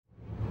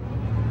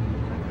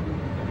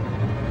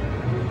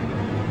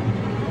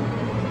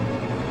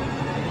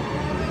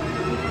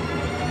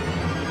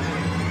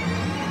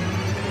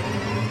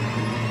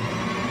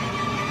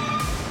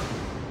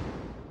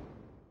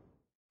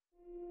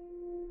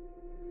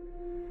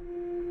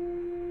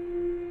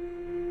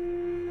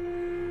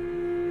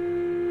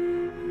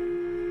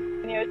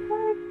your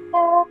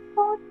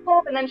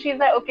footstep. And then she's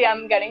like, okay,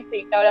 I'm getting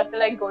freaked out. I have to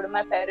like go to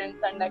my parents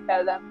and like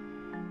tell them.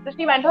 So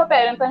she went to her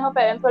parents and her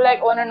parents were like,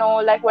 oh no,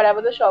 like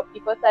whatever the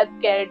shopkeeper said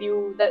scared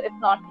you, that it's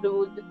not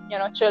true, just,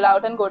 chill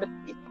out and go to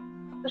sleep.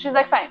 So she's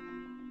like, fine.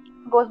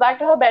 Goes back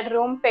to her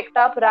bedroom, picked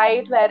up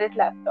right where it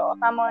left off.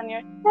 I'm on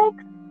your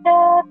 6th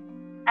step.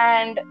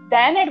 And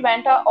then it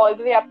went all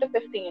the way up to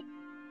 15.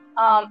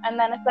 And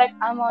then it's like,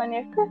 I'm on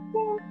your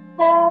 15th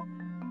step.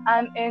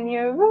 I'm in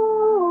your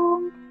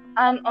room.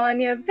 I'm on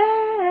your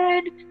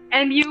bed.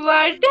 And you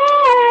are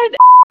dead.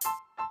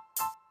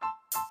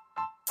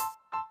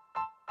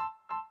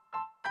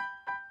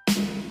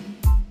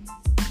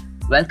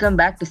 Welcome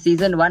back to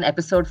Season 1,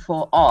 Episode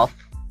 4 of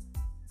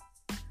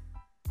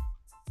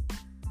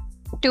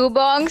Two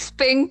Bongs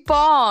Ping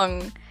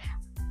Pong.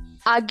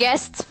 Our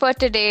guests for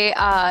today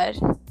are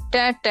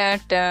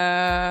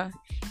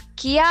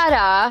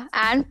Kiara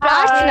and Prarthana.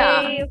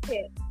 Hi,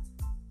 okay.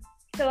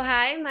 So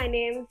hi, my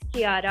name's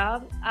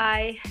Kiara.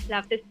 I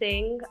love to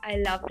sing, I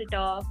love to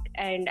talk,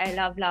 and I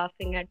love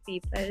laughing at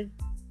people.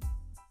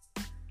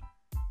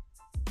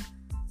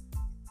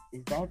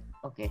 Is that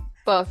okay?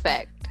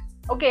 Perfect.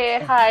 Okay,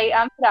 hi,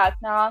 I'm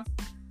Prarthana.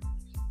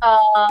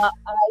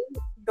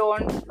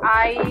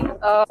 I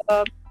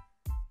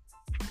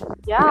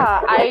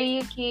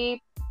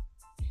keep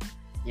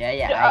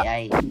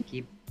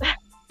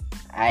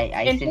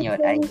I senior.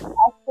 I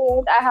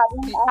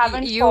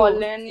haven't You,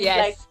 fallen yes.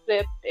 like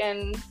tripped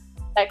in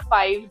like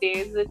 5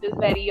 days, which is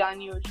very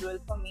unusual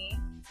for me.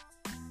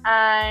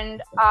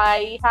 And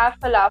I have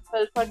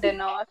falafel for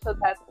dinner, so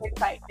that's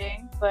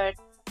exciting. But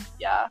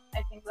yeah,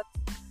 I think that's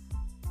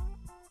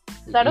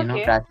Is that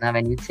okay? Prarthana,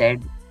 when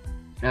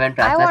I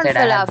Prarthana want said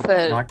I have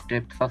falafel. not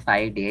tripped for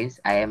 5 days,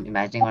 I am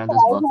imagining one of those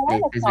I was not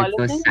workplaces with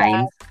those acknowledging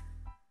signs.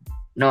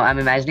 No, I'm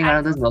imagining one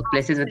of those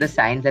workplaces with the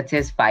signs that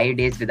says 5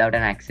 days without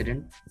an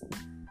accident.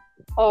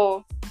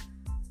 Oh,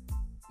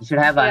 You should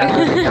have one of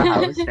those in your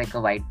house, like a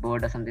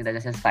whiteboard or something that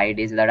just says 5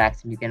 days without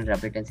accident. You can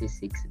rub it and say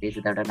 6 days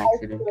without an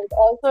accident.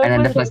 also And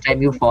then the first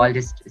time you fall,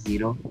 just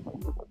 0.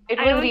 It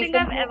I was don't think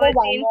I've recently ever the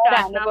 1 seen year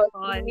Prarthana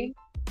anniversary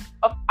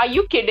Are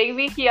you kidding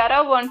me,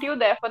 Kiara? Weren't you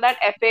there for that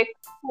epic?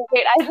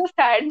 Wait, I just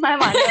had my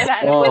 1 year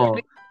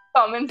anniversary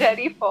Tom and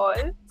Jerry fall.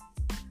 Where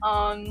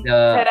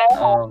I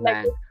had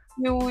like a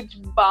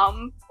huge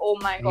bump. Oh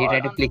my god! You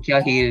tried to flick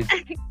your heels.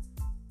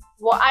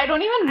 Well, I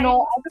don't even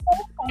know. I was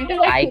trying to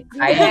like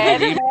I hair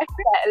did and I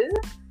fell,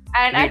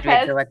 and I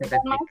fell on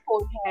my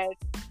forehead.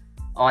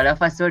 All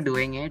of us were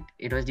doing it.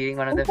 It was during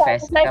one of the There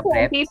fest was like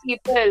preps. 20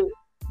 people.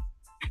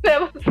 There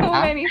were so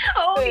many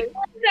Oh, people.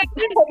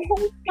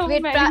 So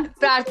Wait, many.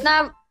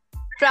 Prarthana,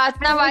 I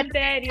what was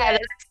there, yes.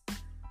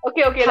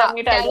 Okay, let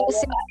me tell you.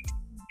 us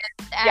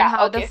and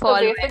how the fall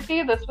So went.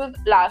 basically, this was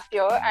last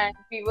year, and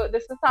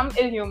this was some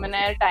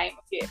Illuminaire time.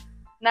 Okay,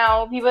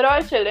 now we were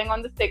all chilling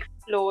on the 6th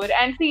floor,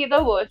 and see,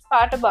 the worst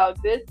part about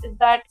this is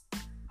that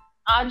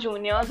our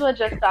juniors were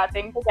just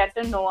starting to get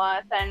to know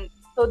us, and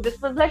so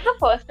this was like the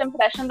first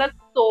impression that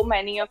so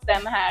many of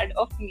them had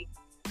of me.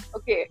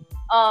 Okay,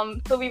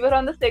 so we were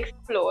on the 6th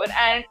floor,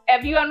 and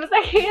everyone was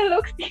like, "Hey,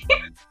 look, Steve."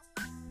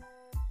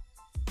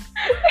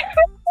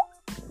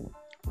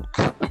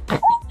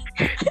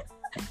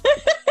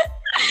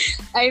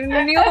 I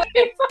knew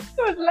It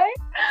was like,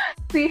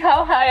 see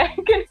how high I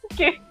can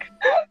kick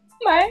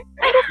my.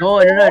 No,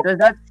 it was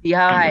not see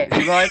how high.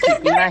 We were all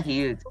kicking our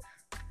heels.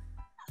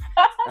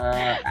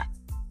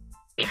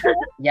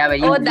 Yeah, but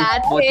you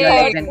that's both your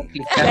legs and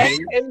clicked your heels.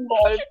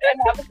 Involved, and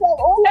I was like,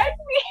 "Oh, let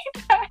me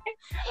try."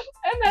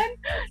 And then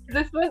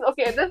this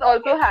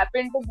also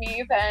happened to be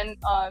when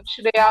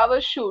Shreya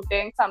was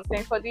shooting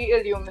something for the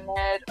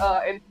Illuminaire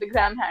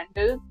Instagram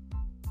handle,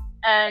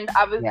 and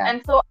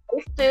and so I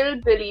still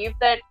believe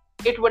that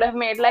it would have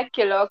made like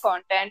killer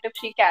content if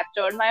she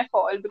captured my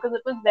fall because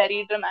it was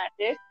very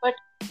dramatic. But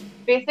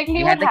basically,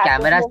 We what had the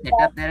happened camera was set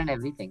that- up there and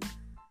everything.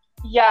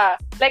 Yeah,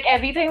 like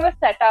everything was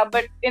set up,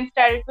 but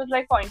instead it was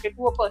like pointed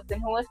to a person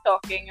who was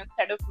talking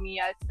instead of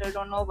me. I still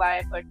don't know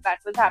why, but that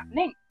was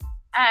happening.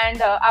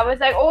 And I was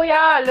like, oh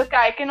yeah, look,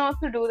 I can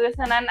also do this.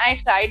 And then I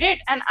tried it,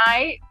 and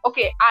I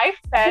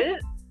fell.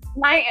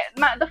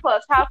 The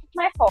first half of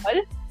my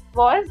fall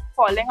was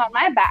falling on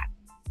my back.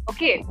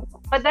 Okay,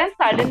 but then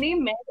suddenly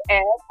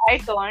mid-air, I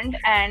turned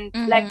and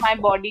like my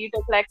body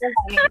took like a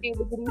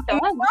 180-degree turn,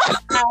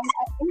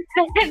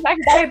 and like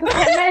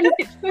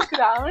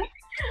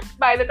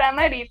by the time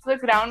I reached the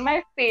ground,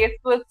 my face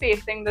was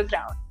facing the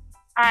ground,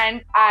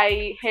 and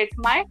I hit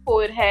my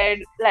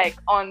forehead like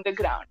on the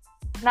ground.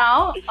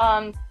 Now,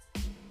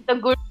 the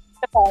good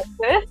thing about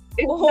this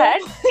is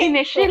that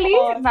initially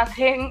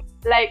nothing,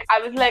 like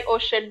I was like, oh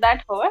shit,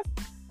 that hurt.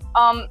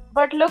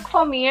 But look,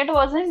 for me, it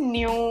wasn't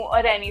new or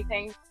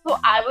anything. So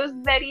I was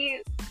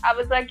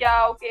like,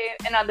 yeah, okay,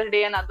 another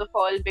day, another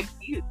fall, big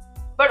deal.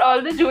 But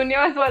all the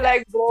juniors were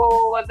like, bro,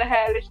 what the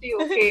hell, is she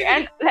okay?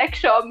 And like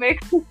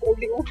Shobmik was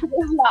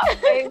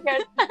laughing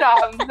at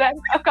Shams and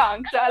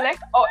Akanksha, like,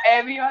 oh,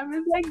 everyone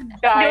was like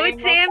dying.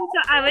 Dude, same. So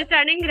I was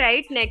standing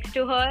right next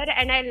to her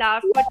and I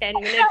laughed for 10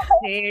 minutes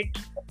straight.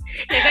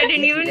 Like I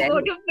didn't She even ran- go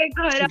to pick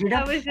her she up. did a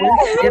I was full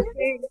just flip.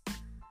 laughing.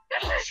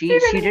 She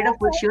did a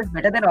full. She was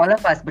better than all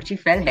of us, but she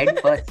fell head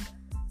first.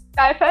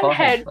 I fell Four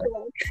head head first.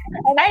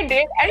 first. And I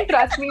did. And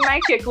trust me, my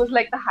kick was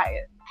like the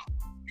highest.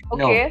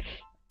 No. Okay?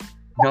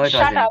 No, it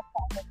Shut wasn't. up,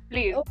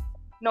 please.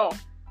 No,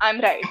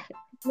 I'm right.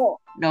 No.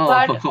 No.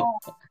 But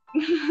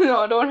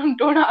no,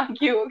 don't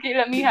argue. Okay,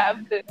 let me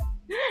have this.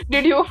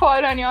 Did you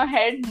fall on your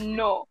head?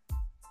 No.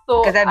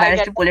 So Because I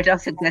managed get to pull it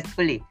off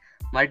successfully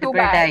multiple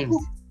bad. times.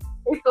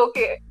 It's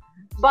okay.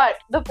 But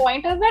the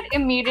point is that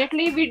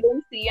immediately we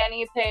didn't see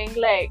anything.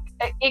 Like,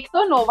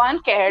 so no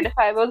one cared if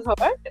I was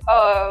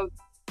hurt.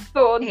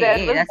 So there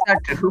Hey, was that's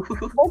not true.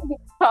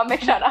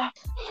 shut up.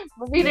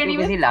 We You're didn't too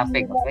even busy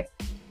laughing. see Okay.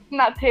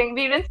 nothing.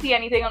 We didn't see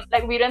anything.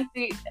 Like, we didn't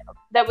see.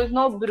 There was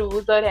no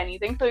bruise or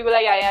anything. So we were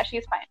like, yeah,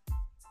 she's fine.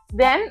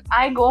 Then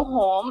I go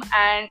home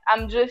and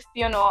I'm just,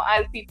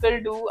 as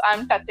people do,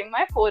 I'm touching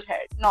my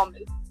forehead,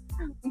 normal.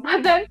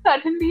 But then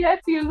suddenly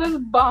I feel this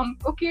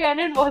bump, okay, and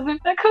it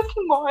wasn't like a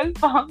small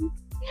bump.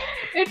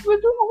 It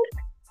was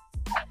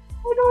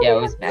like, Yeah,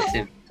 it was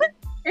massive.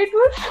 it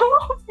was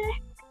so big.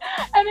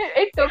 And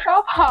it took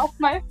off half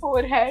my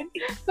forehead.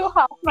 So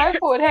half my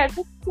forehead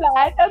was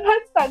flat, and then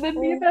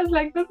suddenly there's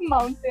like this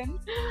mountain.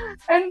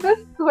 And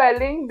the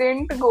swelling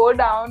didn't go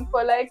down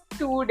for like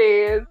 2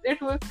 days.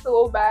 It was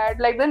so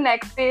bad. Like the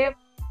next day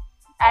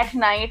at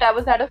night, I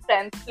was at a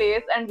friend's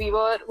place and we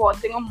were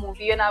watching a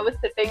movie, and I was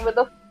sitting with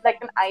an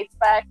ice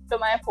pack to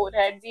my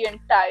forehead the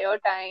entire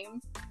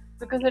time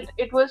because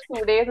it was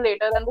 2 days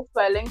later and the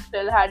swelling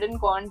still hadn't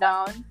gone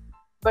down.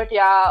 But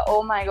yeah,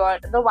 oh my god,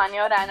 the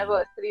 1-year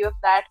anniversary of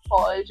that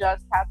fall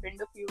just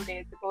happened a few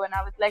days ago, and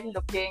I was like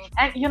looking,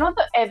 and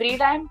every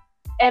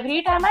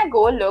time I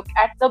go look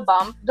at the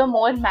bump, the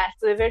more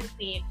massive it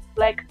seems.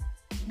 Like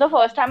the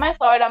first time I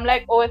saw it, I'm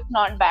like, oh, it's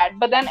not bad.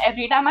 But then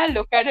every time I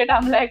look at it,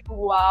 I'm like,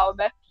 wow,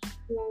 that's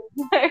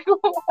like,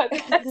 what?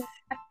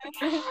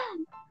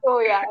 So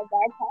yeah,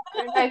 that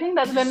happened. I think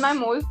that's been my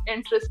most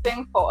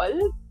interesting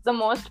fall, the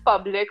most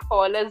public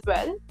fall as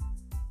well.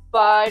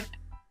 But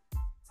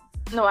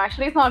no,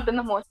 actually, it's not been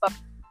the most public.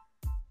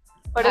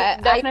 But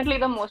it's definitely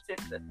the most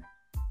interesting.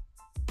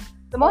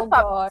 The most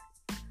public. God.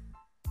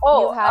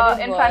 Oh, You had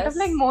it in front of worse.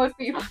 like more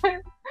people.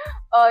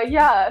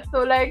 Yeah.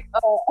 So like,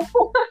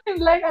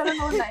 like I don't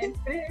know,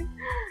 9th grade,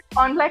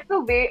 on like the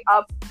way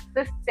up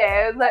the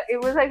stairs,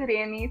 it was like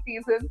rainy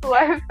season, so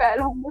I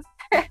fell on the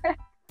stairs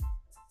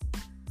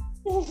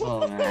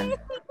Oh man.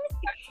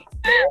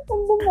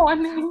 in the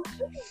morning.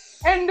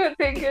 And the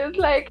thing is,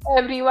 like,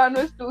 everyone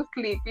was too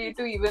sleepy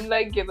to even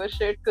like give a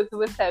shit because it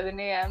was 7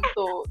 a.m.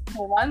 So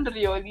no one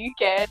really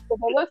cared. So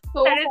that was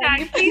so That is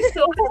funny. actually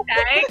so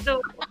sad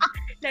though.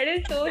 That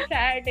is so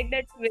sad. Like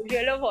that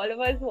visual of all of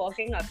us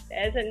walking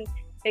upstairs and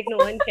like no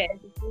one cares.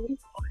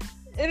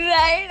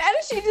 Right, and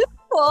she just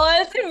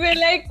falls and we're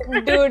like,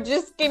 dude,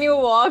 just can you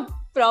walk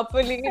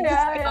properly? Just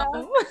Yeah.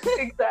 come.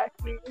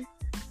 Exactly.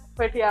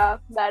 But yeah,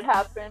 that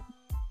happened.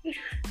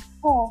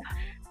 Oh.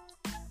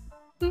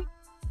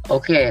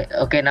 Okay.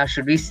 Now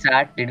should we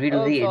start? Did we do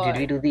Oh, the God.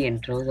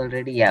 intros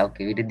already? Yeah.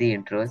 Okay, we did the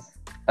intros.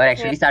 All right.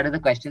 Should we start with the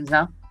questions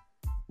now?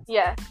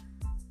 Yeah.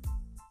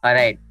 All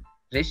right.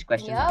 Rish,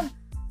 question. Yeah.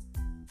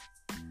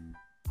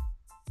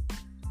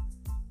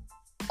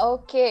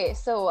 Okay,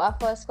 so our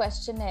first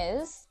question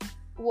is,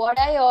 what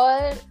are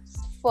your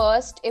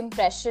first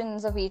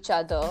impressions of each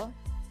other,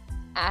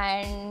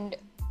 and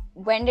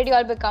when did you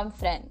all become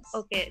friends?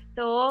 Okay,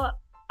 so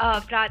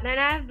Pratna and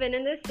I have been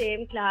in the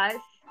same class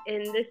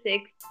in the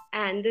 6th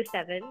and the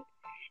 7th,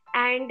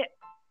 and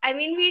I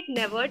mean we'd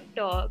never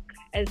talk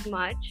as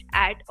much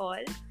at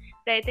all.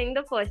 So I think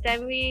the first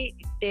time we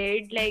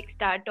did like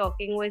start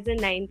talking was in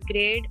 9th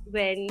grade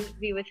when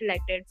we were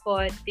selected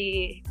for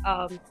the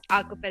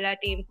acapella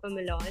team for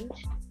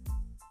Melange,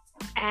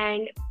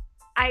 and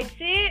I'd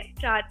say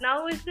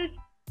Pratna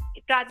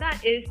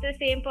is the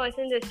same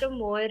person, just a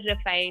more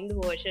refined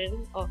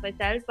version of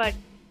herself. But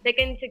like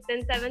in 6th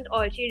and 7th,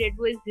 all she did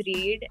was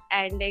read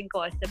and like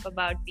gossip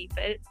about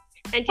people,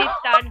 and she'd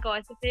start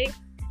gossiping.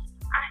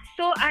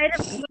 So I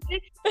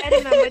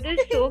remember this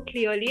so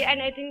clearly,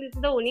 and I think this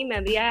is the only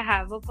memory I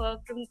have of her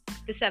from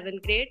the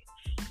 7th grade.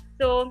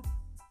 So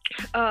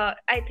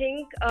I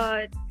think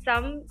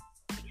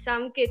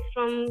some kids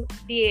from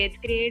the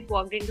 8th grade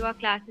walked into our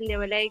class and they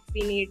were like,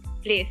 we need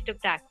place to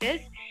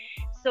practice.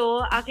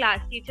 So our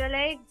class teacher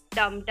like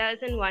dumped us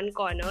in one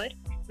corner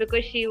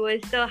because she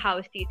was the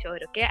house teacher,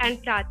 okay?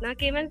 And Pratna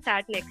came and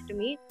sat next to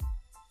me,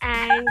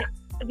 and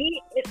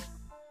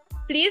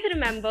please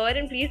remember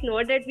and please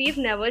note that we've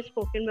never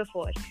spoken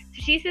before. So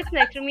she sits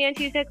next to me and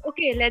she's like,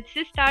 okay, let's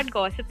just start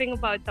gossiping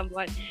about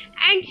someone.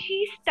 And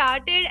she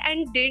started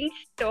and didn't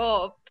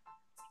stop.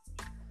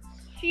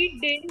 She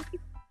didn't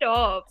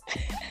stop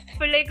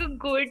for like a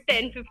good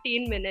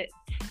 10-15 minutes.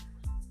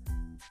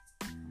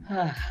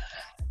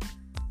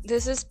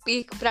 This is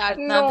peak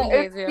Pratna No,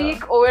 behavior. it's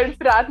peak old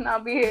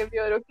Pratna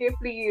behavior, okay,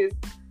 please.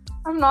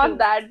 I'm not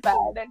that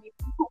bad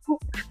anymore.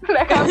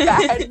 Like, I'm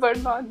bad,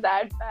 but not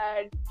that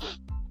bad.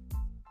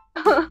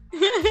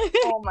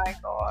 Oh my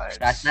god.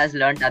 Pratna has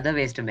learned other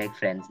ways to make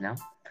friends now.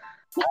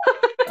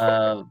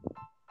 Uh,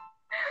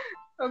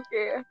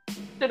 Okay.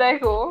 Should I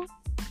go?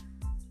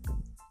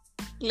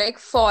 Like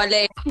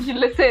falling.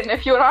 Listen,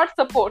 if you're not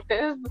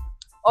supportive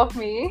of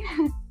me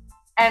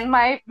and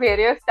my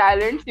various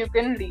talents, you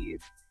can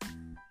leave.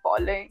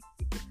 Falling.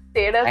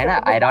 Say it as I know, if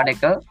it's a-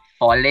 ironical.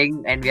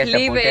 Falling and we are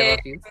Leave supportive it.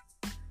 of you.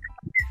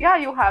 Yeah,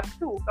 you have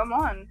to. Come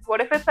on.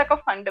 What if it's like a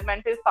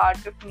fundamental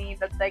part of me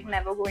that's like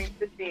never going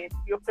to change?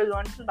 You have to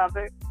learn to love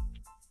it.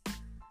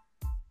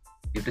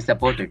 You have to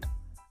support it.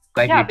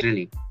 Quite Yeah,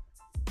 literally.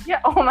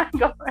 Yeah. Oh my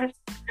gosh.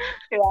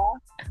 Yeah.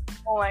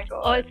 Oh my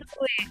god. Also,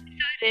 wait,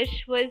 so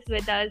Rish was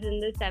with us in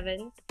the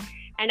 7th,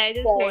 and I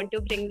just Right. want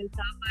to bring this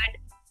up.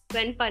 But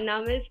when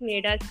Panamis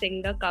made us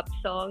sing the cup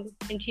song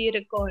and she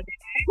recorded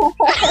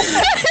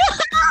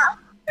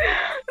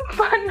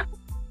Fun.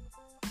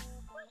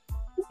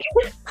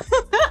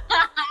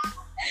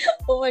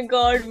 Oh my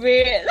god,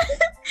 wait.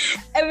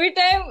 Every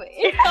time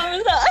it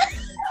comes out.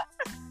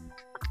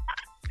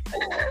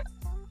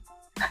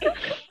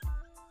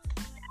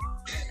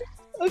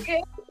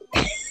 Okay.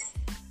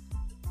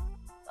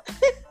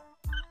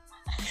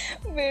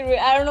 Wait,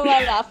 I don't know why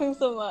I'm laughing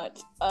so much.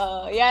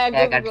 Yeah,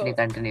 Yeah, go.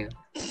 continue.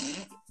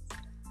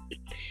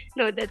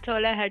 No, that's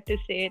all I had to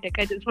say. Like,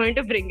 I just wanted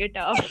to bring it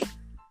up.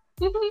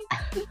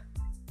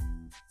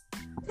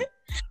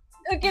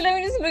 Okay, let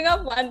me just bring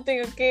up one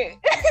thing, okay?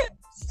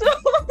 So,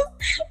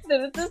 there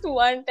was this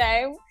one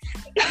time.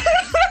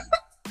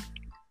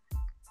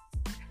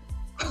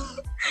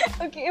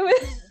 Okay, it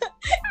was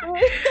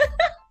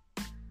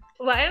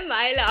Why am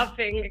I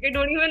laughing? Like, I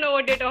don't even know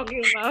what you're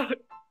talking about.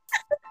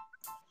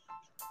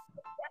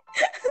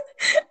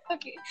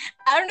 okay.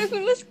 I don't know if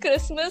it was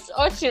Christmas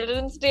or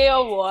Children's Day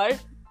or what,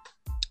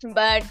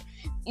 but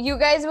you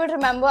guys would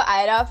remember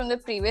Ira from the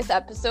previous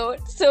episode.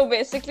 So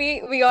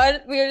basically, we all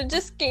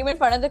just came in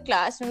front of the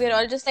class and we were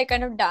all just like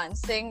kind of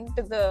dancing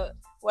to the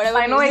whatever.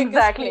 I know music is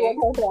exactly playing.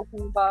 what you're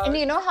talking about. And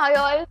you know how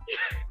y'all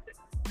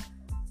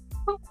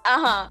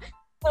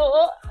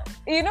so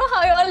you know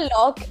how y'all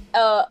lock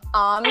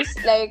arms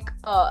like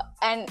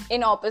and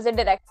in opposite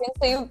directions,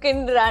 so you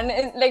can run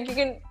in, like you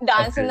can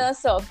dance in a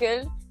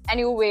circle and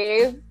you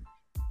wave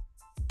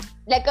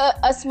like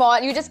a small,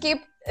 you just keep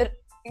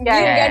you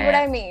get what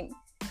I mean.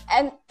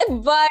 And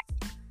but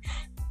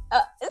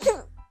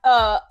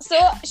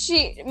so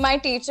my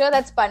teacher,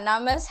 that's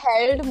Pannamis,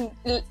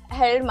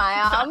 held my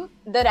arm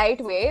the right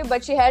way,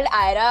 but she held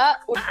Ira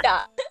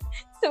utta.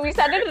 So we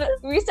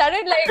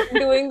started like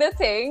doing the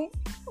thing,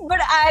 but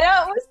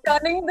Ira was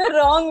turning the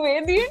wrong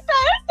way the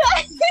entire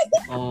time.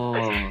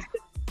 Oh.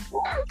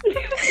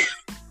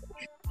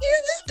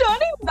 She's just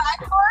turning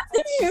backwards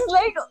and she's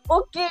like,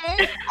 okay.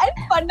 And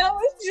Panna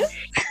was just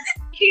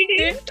She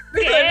didn't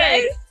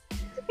care.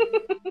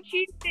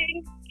 She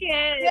didn't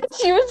care.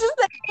 she was just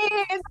like,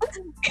 hey, that's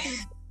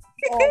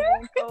Oh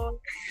my god.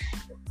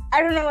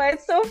 I don't know why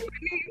it's so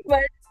funny,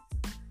 but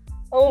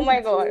oh my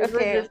god, It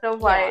okay. was just a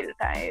wild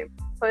time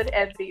for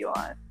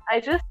everyone.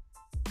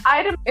 I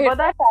remember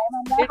that time.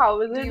 I'm like,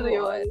 how is it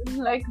real? was.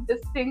 Like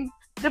this thing.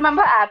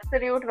 Remember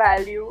Absolute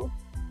Value?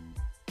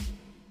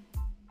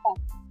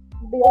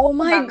 Do you Oh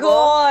my remember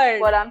god.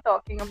 What I'm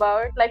talking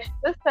about? Like she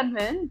was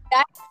convinced.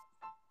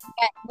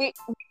 We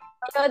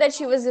know that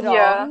she was wrong.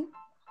 Yeah.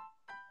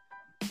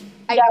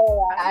 I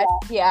know that.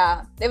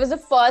 Yeah. There was the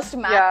first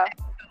match. Yeah.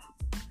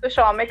 So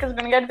Shomik is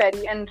gonna get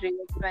very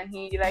enraged when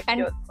he like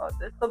And- hears about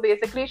this. So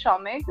basically,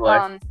 Shomik,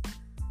 What?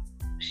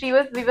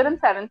 we were in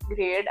 7th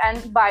grade,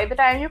 and by the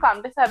time you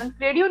come to 7th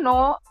grade, you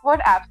know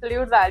what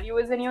absolute value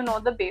is, and you know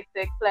the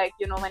basics, like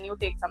you know when you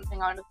take something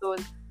out of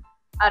those,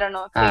 I don't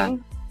know,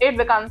 things, it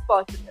becomes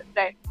positive,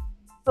 right?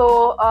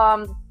 So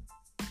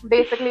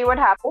basically, what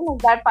happened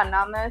is that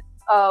Pannamis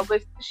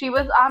she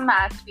was our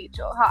math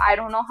teacher. I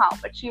don't know how,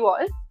 but she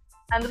was,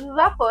 and this was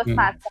our first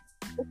math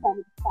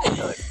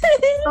standard.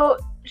 So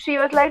she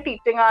was like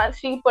teaching us.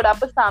 She put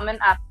up a sum in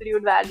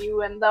absolute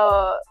value, and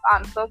the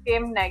answer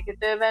came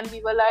negative, and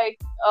we were like,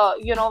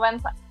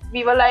 when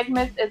we were like,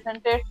 Miss,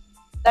 isn't it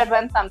that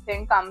when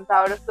something comes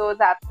out of those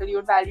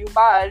absolute value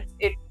bars,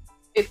 it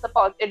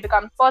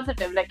becomes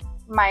positive, like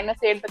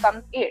 -8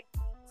 becomes 8.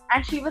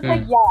 And she was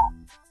like, yeah.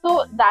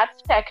 So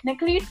that's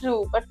technically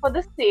true, but for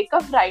the sake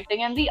of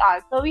writing and the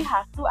answer, we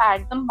have to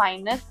add the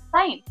minus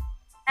sign.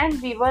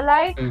 And we were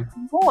like,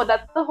 no,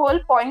 that's the whole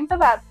point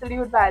of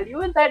absolute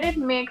value, is that it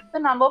makes the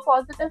number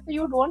positive, so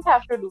you don't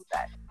have to do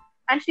that.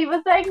 And she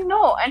was like,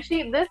 no. And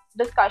this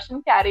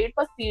discussion carried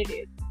for 3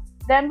 days.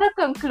 Then the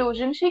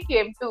conclusion she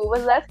came to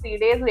was that 3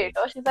 days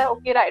later, she's like,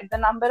 okay, write the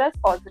number as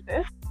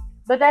positive.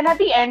 But then at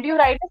the end, you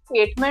write a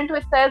statement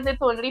which says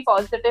it's only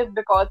positive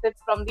because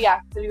it's from the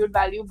absolute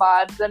value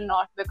bars and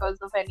not because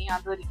of any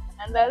other reason.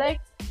 And we're like,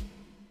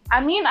 I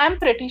mean, I'm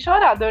pretty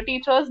sure other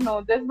teachers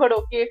know this, but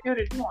okay, if you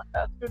really want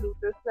us to do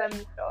this, then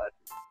sure.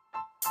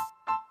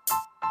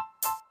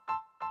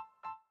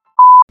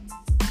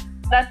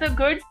 That's a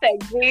good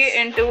segue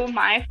into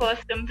my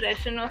first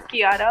impression of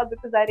Kiara,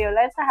 because I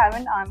realized I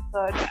haven't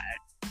answered that.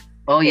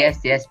 Oh yes,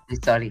 please,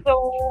 sorry.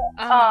 So,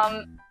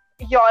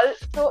 y'all,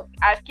 so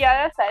as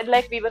Kiara said,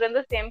 like we were in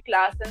the same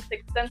class in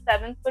 6th and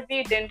 7th, but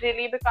we didn't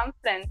really become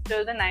friends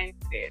till the 9th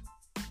grade.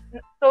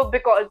 So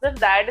because of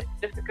that, it's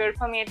difficult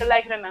for me to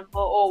like remember,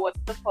 oh, what's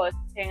the first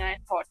thing I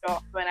thought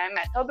of when I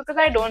met her, because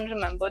I don't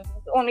remember.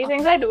 The only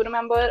things I do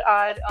remember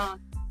are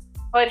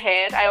her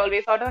hair. I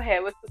always thought her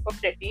hair was super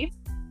pretty.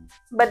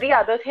 But the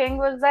other thing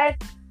was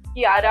that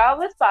Kiara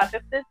was part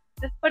of this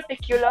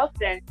particular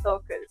friend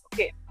circle.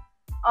 Okay.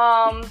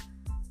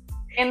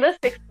 In the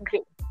 6th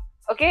grade.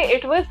 Okay,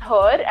 it was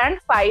her and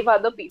 5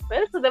 other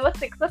people. So there were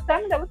 6 of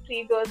them. There were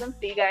 3 girls and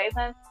 3 guys.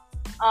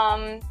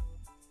 And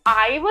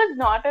I was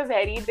not a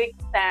very big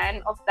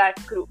fan of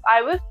that group.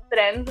 I was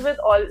friends with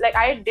all, like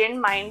I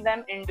didn't mind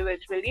them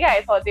individually.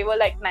 I thought they were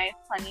like nice,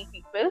 funny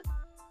people.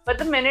 But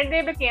the minute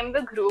they became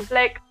the group,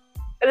 like,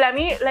 let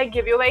me like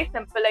give you a very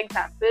simple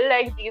example.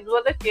 Like these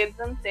were the kids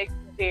in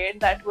 6th grade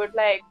that would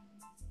like,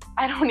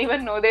 I don't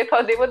even know, they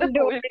thought they were the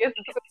cool kids.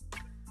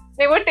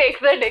 They would take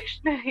the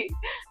dictionary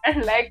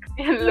and like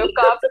look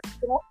up,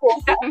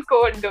 quote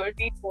unquote,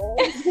 dirty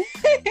words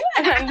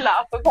and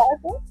laugh about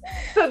it.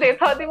 So they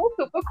thought they were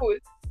super cool.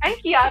 And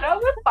Kiara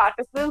was part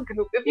of this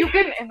group, if you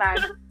can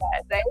imagine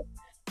that,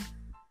 right?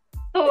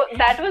 So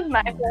that was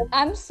my first.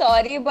 I'm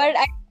sorry, but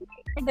I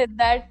did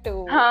that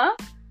too. Huh?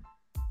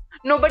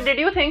 No, but did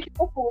you think you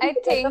were cool? I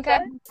think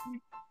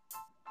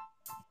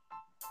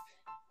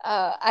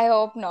I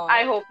hope not.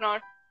 I hope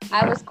not.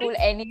 I was cool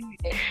anyway.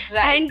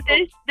 Right. And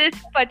this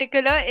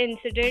particular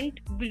incident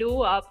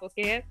blew up,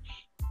 okay?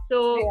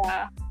 So,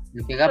 Yeah.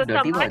 You pick up so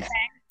dirty someone words.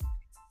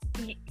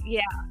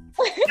 yeah.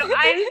 So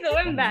I'm so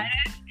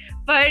embarrassed.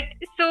 But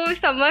so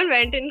someone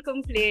went and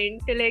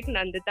complained to like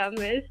Nandita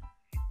Miss.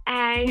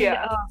 And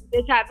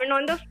this happened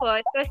on the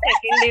first or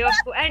second day of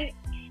school. And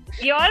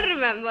you all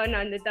remember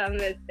Nandita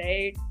Miss,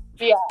 right?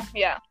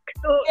 Yeah.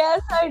 So,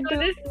 Yes, I so do.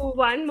 this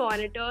one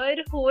monitor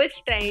who was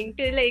trying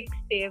to like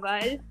save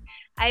us,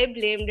 I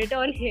blamed it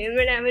on him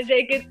and I was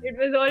like, it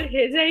was all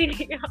his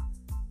idea.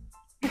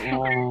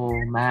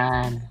 Oh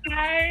man.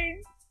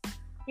 And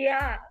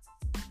yeah.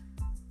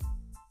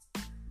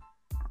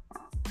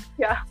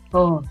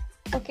 Oh.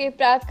 Okay,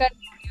 Prat, Guys,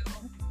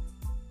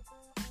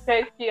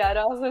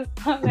 Kiara was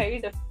a very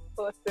different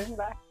person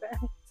back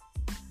then.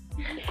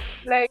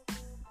 Like,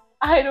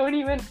 I don't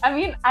even, I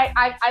mean,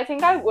 I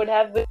think I would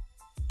have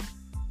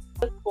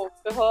spoke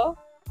to her,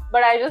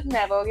 but I just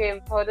never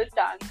gave her the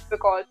chance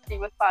because she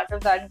was part of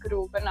that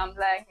group and I'm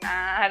like,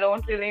 nah, I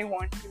don't really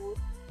want to.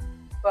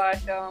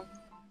 But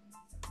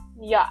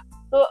yeah,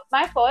 so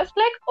my first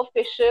like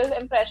official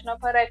impression of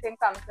her I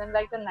think comes in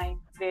like the 9th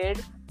grade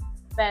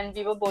when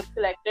we were both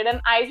selected, and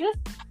I just,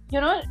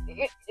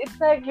 it's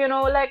like,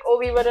 like, oh,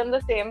 we were in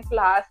the same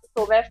class,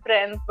 so we're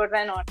friends but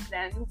we're not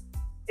friends.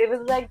 It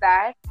was like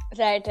that.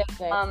 Right.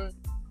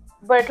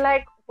 But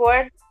like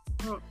what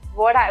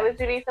I was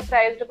really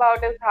surprised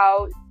about is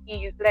how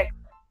he's like,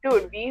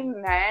 dude, we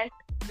met,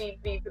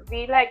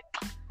 we like,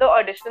 the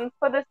auditions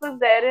for this was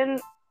there in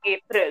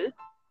April,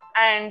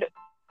 and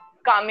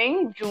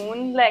coming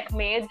June, like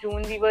May,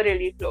 June, we were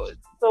really close.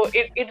 So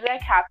it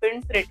like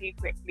happened pretty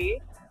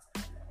quickly.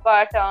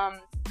 But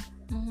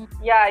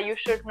yeah, you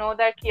should know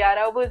that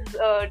Kiara was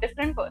a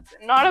different person.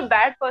 Not a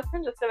bad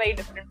person, just a very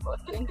different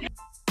person.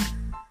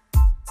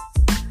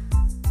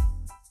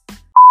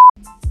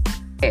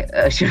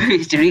 Okay,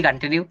 should we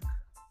continue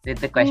with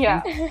the question?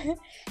 Yeah.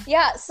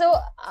 Yeah, so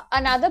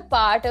another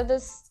part of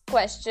this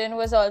question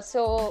was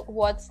also,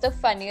 what's the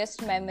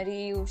funniest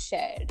memory you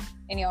shared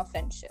in your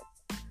friendship?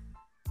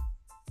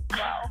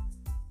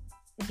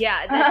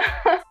 Yeah. That's,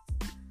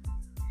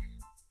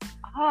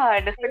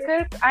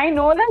 Difficult. I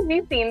know that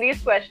we've seen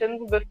these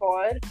questions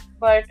before,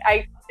 but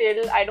I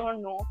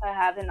don't know if I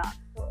have an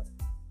answer.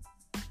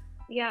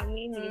 yeah,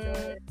 me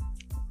neither.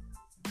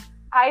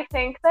 I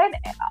think that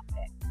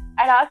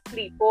at our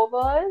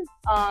sleepovers,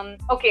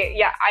 okay,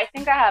 yeah, I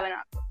think I have an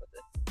answer for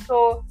this.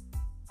 So,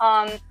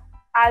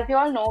 as you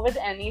all know, with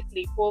any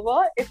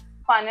sleepover, it's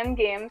fun and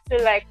games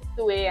till like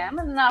 2 a.m.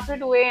 and then after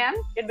 2 a.m.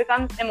 it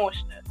becomes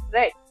emotional,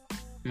 right?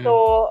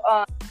 So,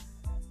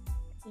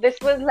 this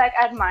was like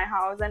at my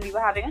house and we were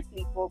having a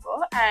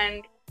sleepover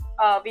and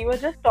we were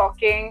just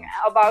talking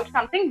about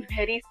something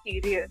very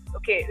serious,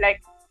 okay,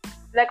 like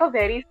a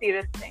very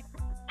serious thing.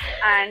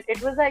 And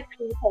it was like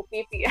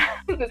 3:30 p.m.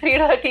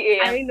 3:30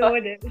 a.m. I know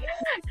this.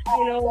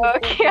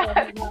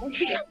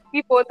 Okay.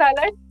 We both are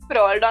like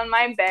sprawled on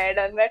my bed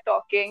and we're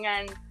talking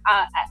and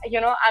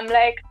I'm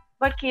like,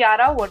 but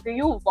Kiara, what do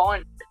you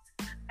want?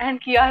 And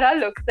Kiara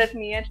looks at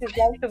me and she's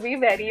like, to be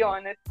very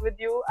honest with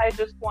you, I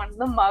just want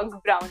the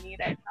mug brownie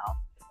right now.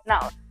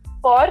 Now,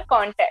 for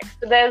context,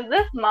 there's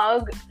this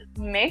mug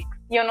mix,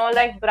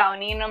 like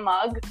brownie in a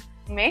mug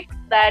mix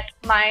that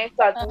my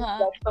cousins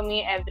get for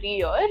me every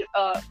year,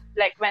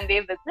 like when they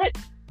visit.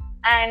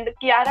 And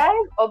Kiara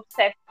is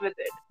obsessed with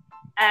it.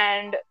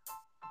 And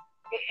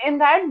in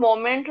that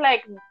moment,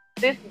 like,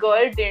 this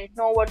girl didn't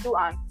know what to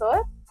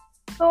answer.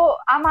 So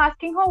I'm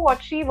asking her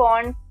what she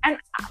wants. And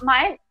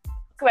my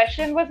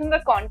question was in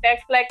the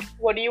context like,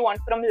 what do you want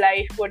from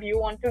life? What do you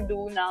want to do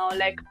now?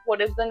 Like,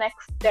 what is the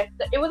next step?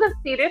 It was a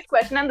serious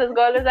question, and this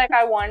girl is like,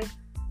 I want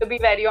to be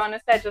very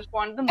honest. I just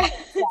want the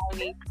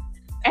brownie.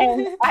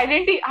 And I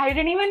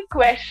didn't even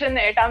question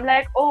it. I'm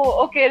like,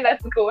 oh, okay,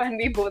 let's go. And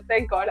we both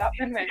like got up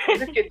and went to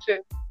the kitchen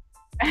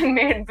and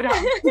made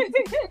brownies.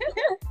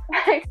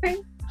 I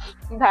think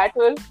that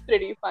was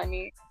pretty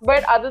funny.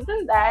 But other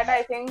than that,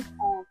 I think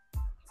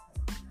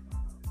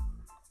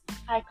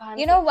I can't.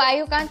 You know why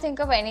you can't think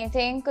of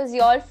anything? Because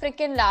you all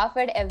freaking laugh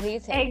at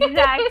everything.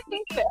 Exactly.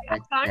 I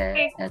That's can't fair,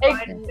 pick that's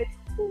one fair.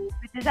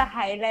 which is a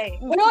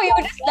highlight. No, you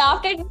just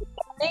laughed at me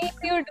if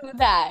you do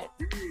that.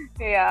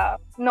 Yeah,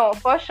 no,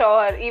 for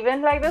sure.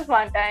 Even like this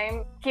one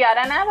time,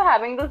 Kiara and I were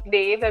having this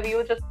day where we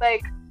were just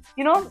like,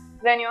 you know,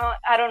 when you're,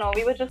 I don't know,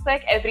 we were just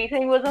like,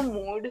 everything was a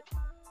mood.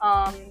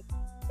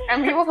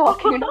 And we were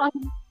walking down.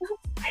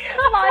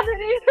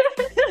 Madhuri.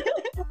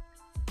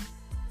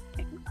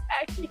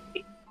 Exactly.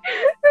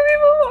 So we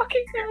were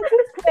walking down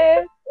the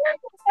stairs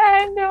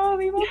and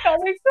we were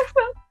coming to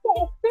some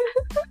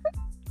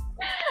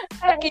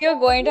Okay, you're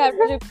going to have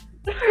to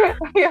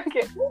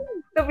okay.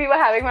 So we were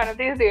having one of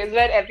these days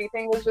where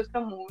everything was just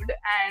a mood,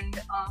 and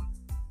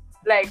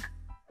like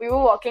we were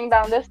walking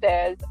down the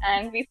stairs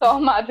and we saw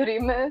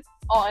Madhuri Miss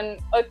on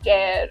a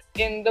chair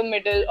in the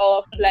middle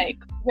of like,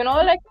 you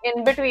know, like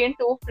in between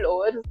two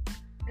floors,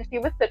 and she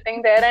was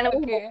sitting there, and it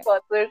was Okay.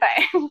 her personal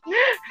time,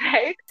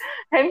 right?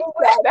 And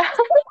Clara,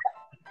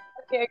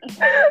 okay,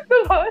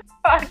 the worst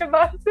part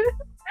about this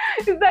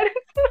is that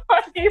it's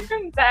not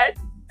even that,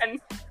 and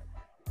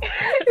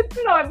it's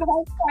not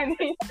that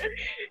funny.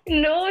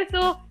 No,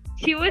 so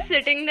she was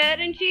sitting there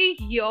and she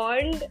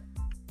yawned.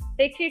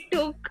 Like she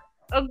took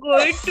a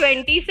good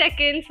 20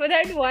 seconds for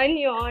that one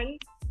yawn.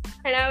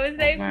 And I was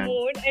like, man.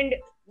 mood. And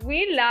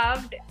we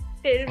laughed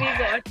till we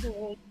got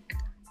home.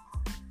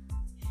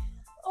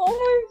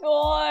 Oh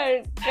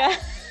my god.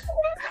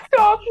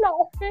 Stop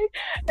laughing.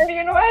 And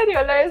you know, I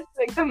realized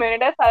like the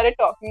minute I started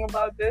talking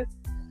about this,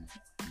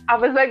 I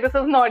was like, this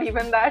is not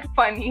even that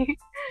funny.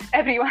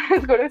 Everyone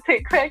is going to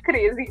think we're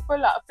crazy for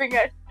laughing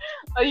at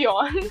a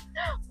yawn.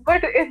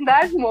 But in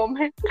that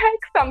moment,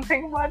 like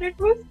something about it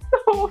was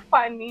so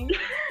funny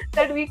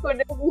that we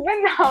couldn't,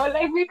 even now,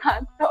 like we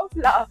can't stop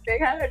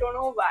laughing, and I don't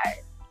know why.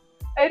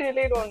 I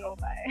really don't know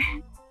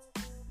why.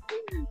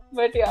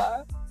 But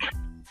yeah.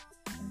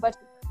 But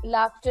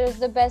laughter is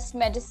the best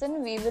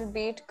medicine. We will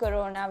beat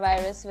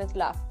coronavirus with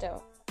laughter.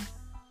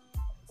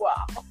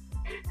 Wow.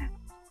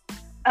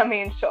 I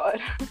mean, sure.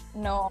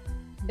 No,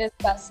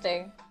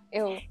 disgusting.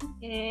 Ew.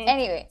 Mm.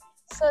 Anyway,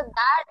 so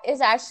that is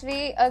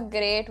actually a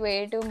great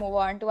way to move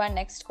on to our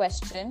next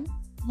question.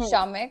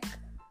 Shamik.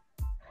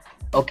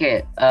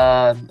 Okay,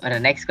 our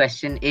next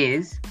question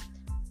is,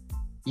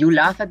 you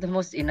laugh at the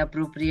most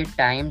inappropriate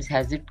times.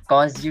 Has it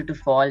caused you to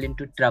fall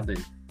into trouble?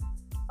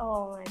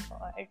 Oh my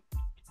god.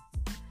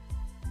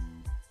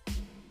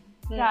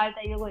 Raj,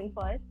 are you going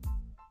first?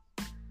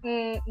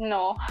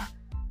 No.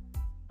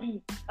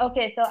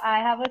 Okay, so I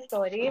have a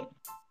story.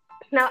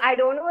 Now, I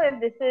don't know if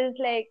this is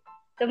like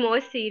the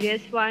most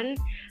serious one,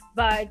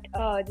 but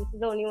this is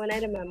the only one I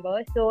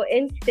remember. So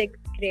in 6th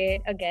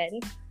grade,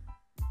 again,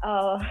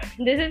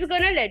 this is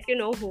gonna let you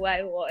know who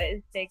I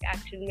was, like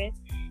action mein.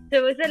 So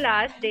it was the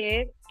last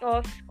day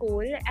of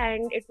school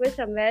and it was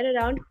somewhere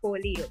around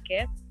Holi,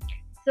 okay?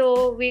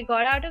 So we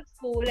got out of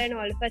school and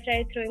all of us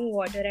started throwing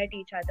water at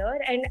each other,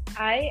 and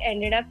I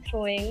ended up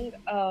throwing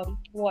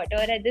water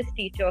at this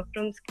teacher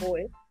from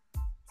school.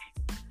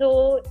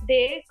 So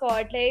they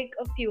caught like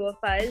a few of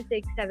us,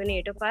 like 7,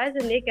 8 of us,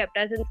 and they kept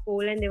us in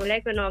school and they were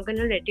like, we're not going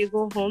to let you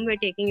go home, we're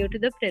taking you to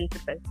the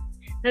principal.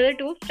 Now the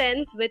 2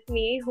 friends with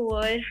me who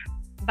were,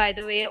 by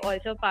the way,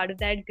 also part of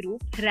that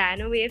group,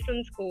 ran away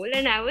from school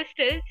and I was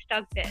still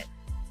stuck there.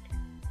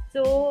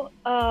 So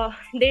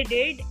they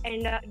did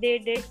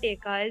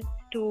take us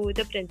to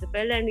the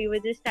principal and we were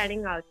just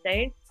standing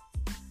outside.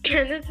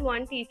 And this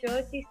one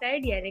teacher, she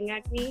started yelling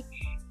at me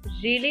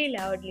really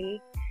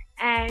loudly.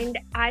 And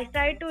I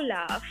started to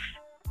laugh,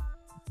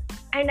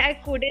 and I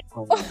couldn't.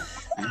 Oh.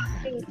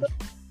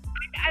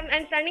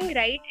 I'm standing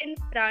right in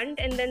front,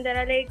 and then there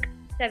are like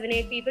 7,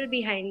 8 people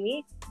behind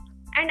me,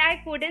 and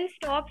I couldn't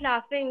stop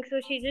laughing. So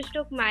she just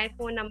took my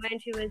phone number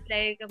and she was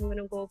like, "I'm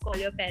gonna go call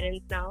your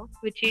parents now,"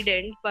 which she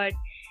didn't. But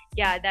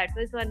yeah, that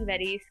was one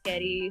very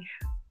scary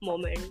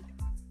moment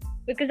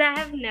because I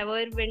have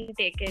never been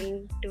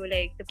taken to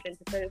like the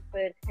principal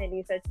for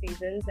any such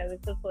reasons. That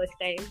was the first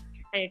time,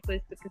 and it was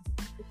because.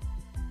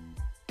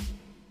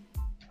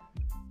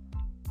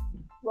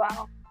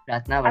 Wow.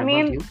 Ratna, what I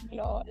mean, about you?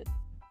 Lol.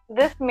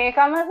 This may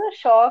come as a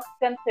shock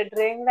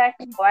considering that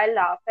I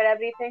laugh at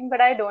everything,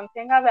 but I don't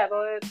think I've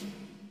ever,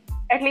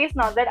 at least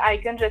not that I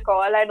can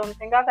recall, I don't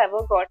think I've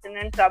ever gotten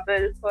in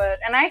trouble for,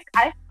 and I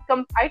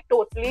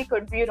totally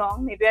could be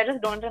wrong, maybe I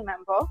just don't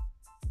remember,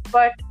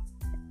 but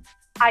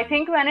I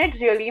think when it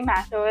really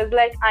matters,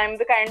 like I'm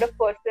the kind of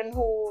person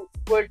who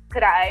would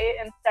cry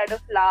instead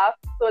of laugh,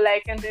 so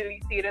like in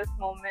really serious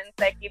moments,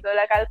 like either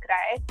like I'll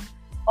cry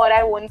or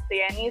I won't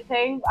say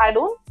anything. I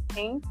don't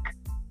think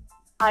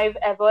I've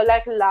ever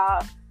like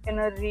laughed in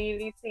a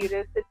really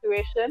serious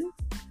situation.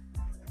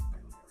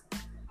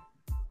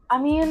 I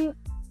mean,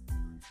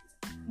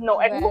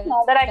 no, at least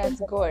not that I can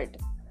That's good.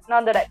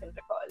 not that I can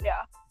recall.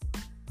 Yeah.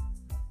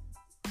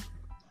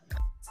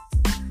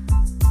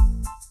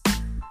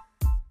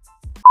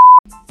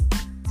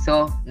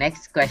 So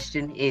next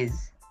question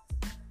is,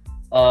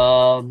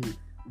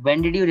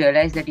 when did you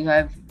realize that you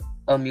have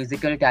a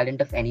musical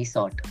talent of any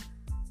sort?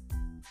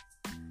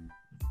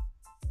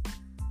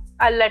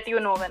 I'll let you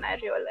know when I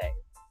realize.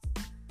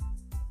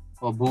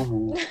 Oh,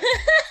 boo-hoo.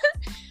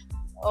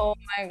 Oh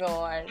my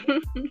god.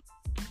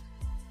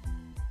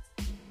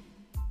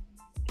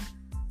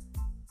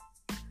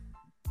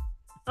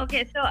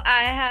 Okay, so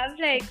I have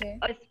like Okay.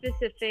 a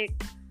specific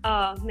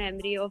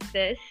memory of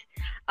this.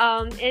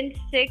 In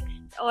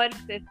 6th or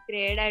 5th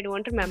grade, I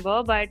don't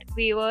remember, but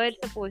we were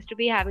supposed to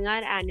be having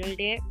our annual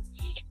day,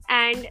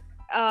 and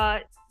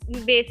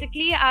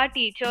basically our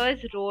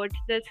teachers wrote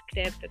the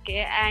script,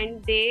 okay,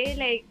 and they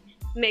like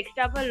mixed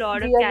up a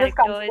lot of We are just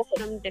characters comfortable.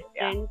 from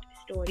different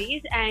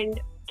stories and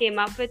came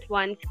up with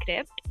one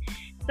script.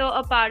 So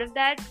a part of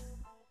that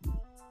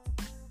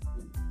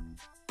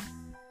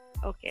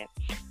Okay.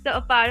 So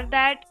a part of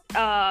that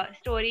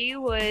story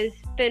was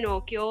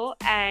Pinocchio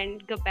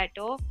and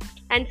Geppetto,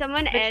 and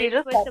someone Did she else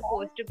just was pop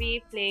supposed to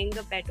be playing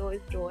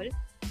Geppetto's role,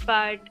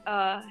 but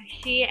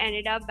she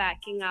ended up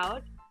backing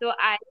out. So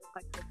I.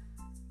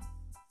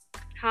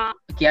 Huh?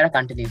 Kiara,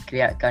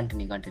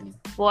 continue.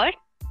 What?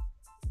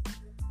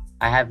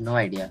 I have no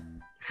idea.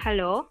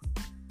 Hello?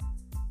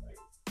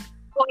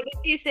 What did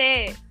she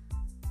say?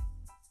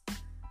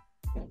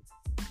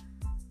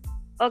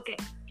 Okay.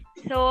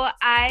 So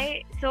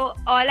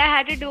all I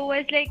had to do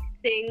was like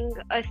sing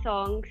a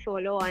song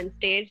solo on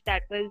stage.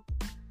 That was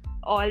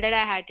all that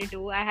I had to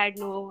do. I had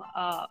no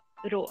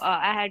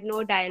I had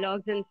no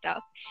dialogues and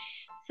stuff.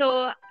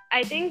 So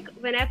I think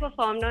when I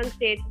performed on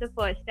stage the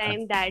first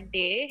time that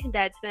day,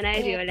 that's when I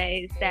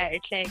realized that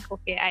like,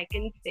 okay, I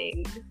can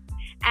sing.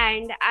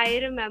 And I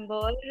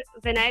remember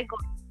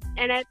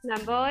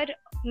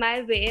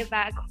my way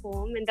back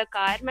home in the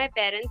car, my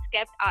parents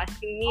kept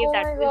asking me if Oh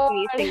that my was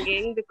me God.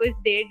 singing, because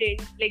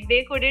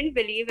they couldn't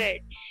believe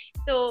it.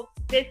 So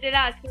they still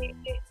ask me.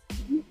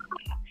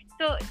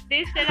 So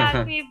they still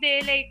ask me if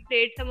they like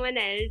played someone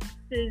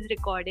else's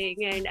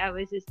recording, and I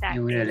was just You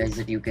acting. realize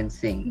that you can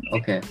sing.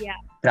 Okay. Yeah,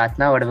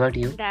 Pratna, what about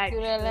you? that You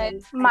realize-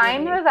 was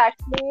Mine was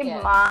actually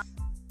Yes.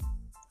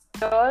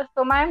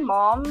 So my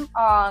mom,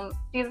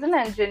 she's an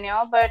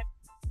engineer, but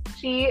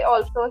she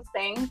also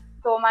sings.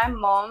 So my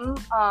mom,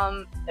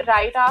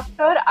 right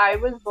after I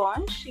was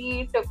born,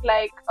 she took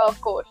like a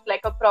course,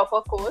 like a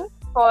proper course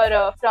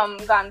from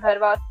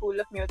Gandharva School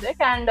of Music,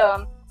 and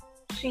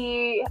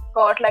she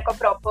got like a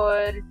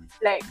proper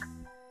like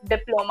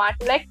diploma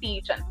to like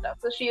teach and stuff.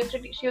 So she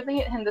was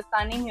a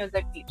Hindustani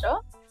music teacher,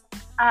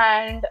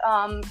 and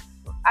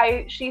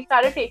she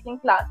started taking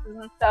classes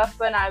and stuff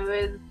when I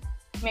was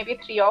maybe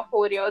 3 or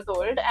 4 years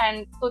old.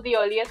 And so the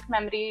earliest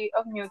memory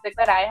of music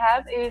that I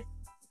have is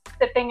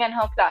sitting in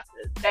her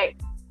classes, right?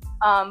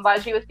 While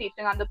she was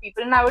teaching other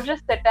people, and I would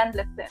just sit and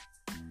listen.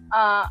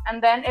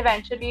 And then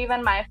eventually,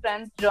 when my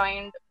friends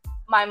joined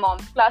my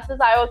mom's classes,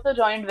 I also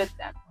joined with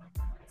them.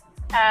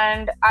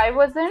 And I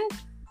wasn't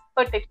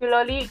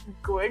particularly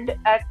good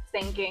at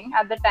singing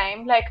at the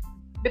time, like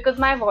because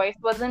my voice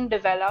wasn't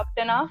developed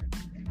enough.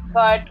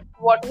 But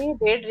what we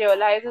did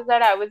realize is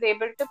that I was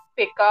able to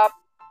pick up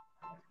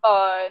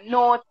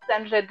notes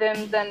and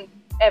rhythms and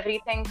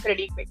everything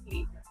pretty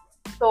quickly.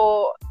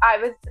 So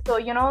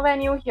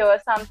when you hear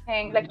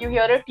something, like you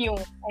hear a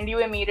tune and you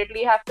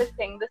immediately have to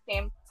sing the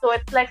same. So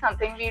it's like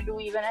something we do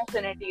even at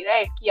Trinity,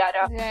 right,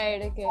 Kiara?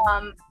 Right, okay.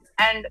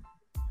 And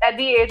at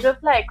the age of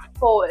like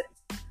 4,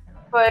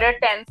 for a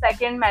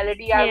 10-second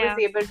melody, I was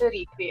able to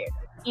recreate it,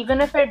 even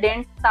if it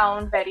didn't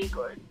sound very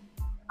good.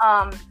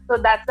 So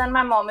that's when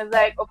my mom is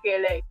like,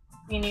 okay, like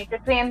we need to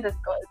train this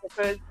girl,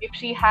 because if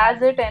she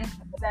has it, and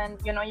then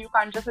you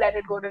can't just let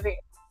it go to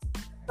waste.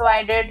 So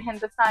I did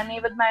Hindustani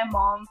with my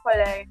mom for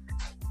like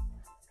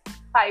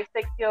 5-6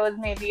 years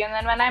maybe, and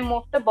then when I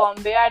moved to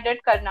Bombay, I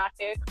did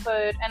Carnatic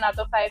for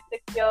another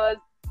 5-6 years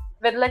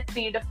with like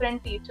 3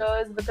 different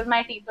teachers, because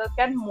my teachers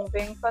kept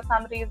moving for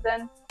some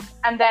reason.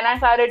 And then I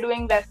started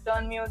doing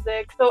Western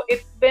music. So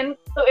it's been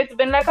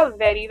like a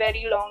very,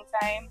 very long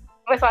time.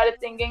 I started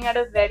singing at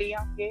a very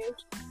young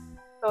age.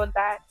 But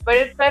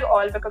it's like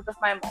all because of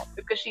my mom,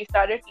 because she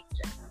started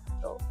teaching.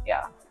 So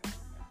yeah.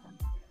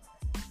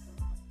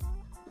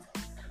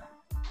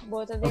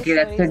 Both of these Okay,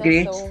 that's a stories are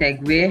great so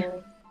segue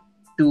cool.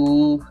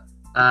 to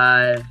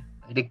our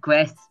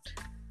request.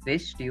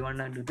 Vish, do you want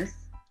to do this?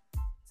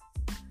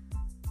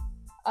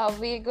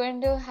 We're going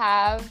to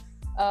have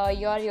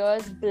your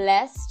ears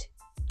blessed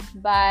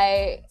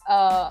by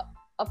a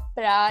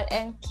Prat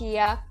and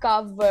Kia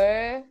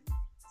cover.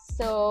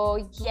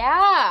 So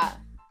yeah,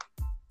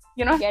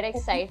 get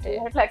excited.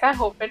 Like I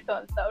hope it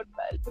turns out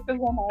well, because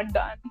we're not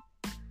done.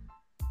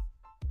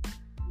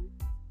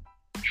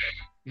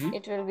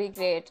 It will be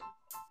great.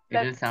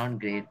 It will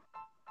sound great.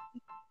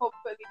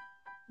 Hopefully.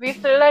 We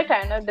still like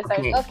trying to decide.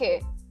 Okay.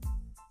 Okay.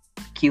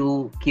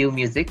 Cue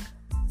music.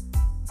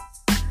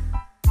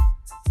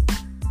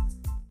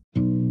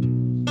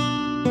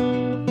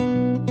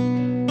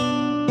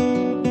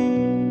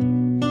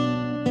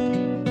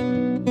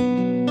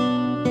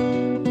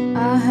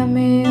 I had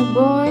me a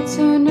boy,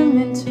 turned him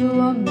into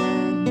a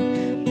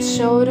man,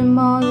 showed him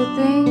all the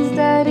things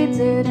that he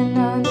didn't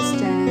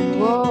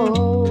understand.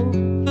 Whoa,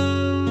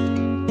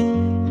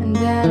 and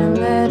then I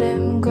let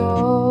him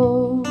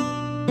go.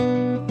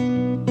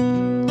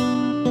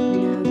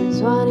 Now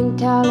there's one in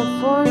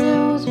California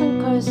who's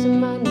been cursing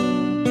my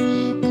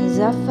name, 'cause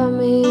I found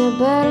me a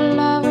better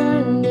lover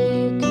in the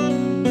UK.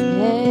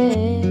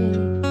 Hey,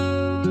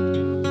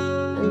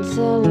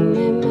 until I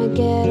made my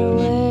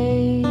getaway.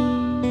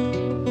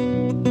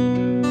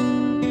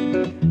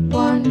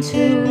 1,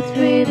 2,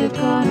 3, they're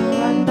gonna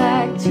run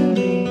back to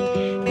me,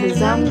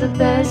 'cause I'm the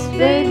best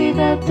baby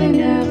that they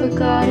never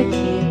gotta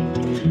keep.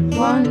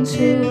 1,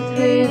 2,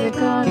 3, they're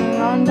gonna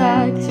run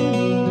back to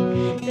me.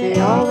 They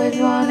always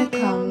wanna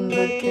come,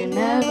 but they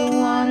never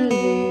wanna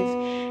leave.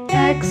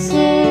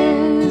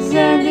 Exes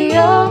and the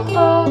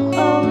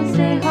oh-oh-ohs,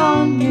 they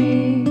haunt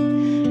me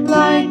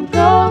like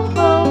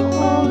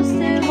ghosts.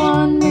 They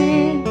want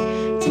me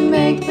to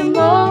make them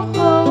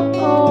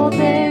oh-oh-oh.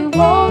 They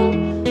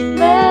won't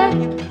let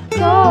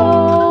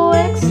go.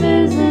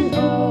 X's and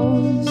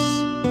O's.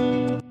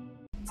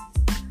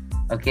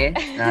 Okay,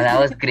 now that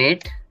was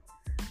great.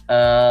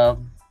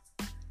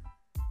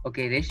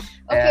 Okay, Rish.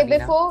 where Okay, are we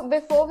now?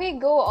 before we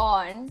go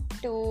on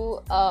to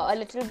a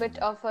little bit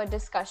of a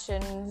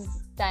discussions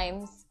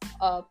times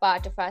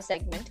part of our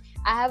segment,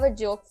 I have a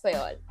joke for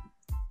y'all.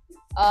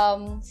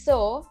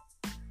 So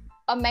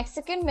a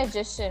Mexican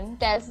magician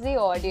tells the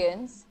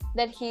audience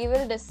that he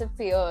will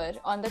disappear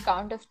on the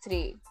count of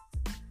 3.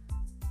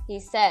 He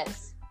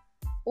says,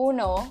 1,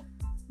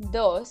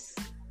 2,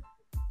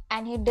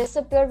 and he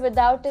disappeared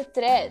without a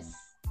trace.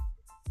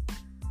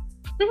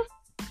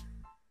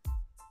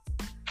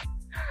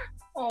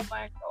 Oh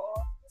my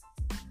god.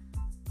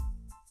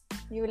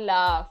 You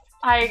laughed.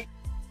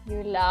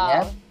 You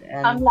laughed.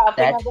 Yep, I'm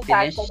laughing that at the fact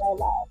finished. that I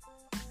laughed.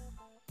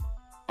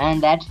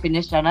 And that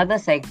finished another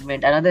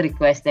segment, another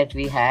request that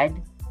we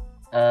had.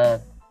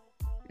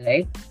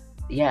 Right?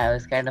 Yeah, it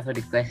was kind of a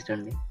request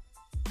only.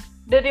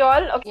 Did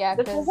y'all, okay, Yeah,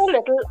 this is 'cause- a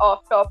little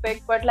off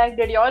topic, but like,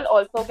 did y'all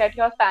also get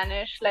your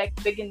Spanish like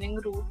beginning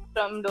route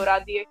from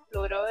Dora the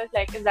Explorer?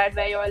 Like, is that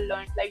where y'all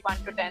learned like 1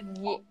 to 10?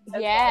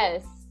 as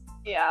Yes.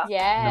 Yeah.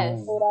 Yes.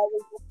 No. Dora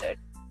was just it.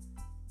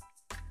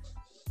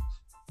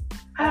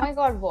 Oh my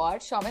god,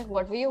 what? Shamik,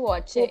 what were you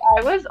watching?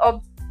 I was,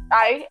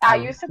 I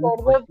used to go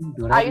to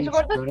the, I used to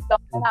go to the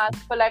salon and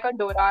ask for like a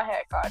Dora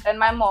haircut, and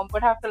my mom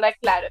would have to like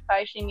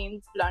clarify she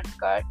means blunt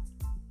cut.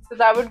 Because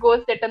I would go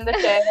sit in the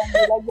chair and be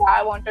like, yeah,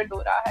 I want a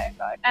Dora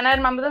haircut. And I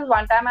remember this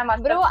one time I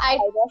must Bro, have been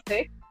 5 or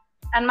 6,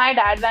 and my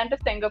dad went to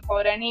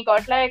Singapore and he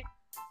got like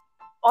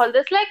all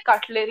this like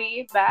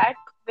cutlery back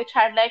which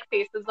had like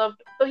faces of,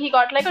 so he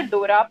got like a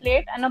Dora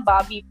plate and a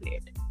Barbie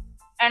plate.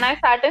 And I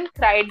sat and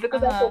cried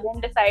because I Uh-huh.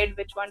 couldn't decide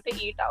which one to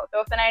eat out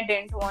of, and I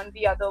didn't want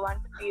the other one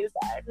to feel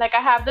bad. Like,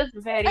 I have this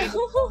very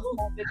distinct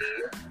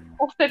memory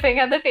of sitting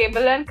at the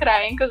table and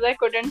crying because I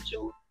couldn't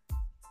choose.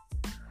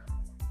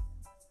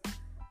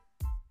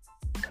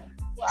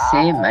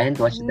 Same, I didn't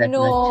watch it that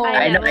No. much.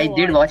 I know, never I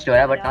did watched watch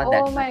Dora, but not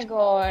that Oh my much.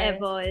 god.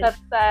 Ever.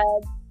 That's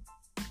sad.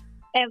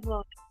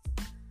 Ever.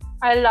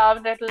 I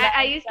loved Little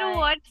I used to Einstein.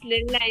 watch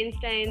Little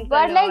Einstein.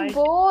 But like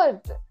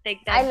both. like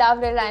I that. love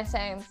Little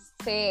Einstein.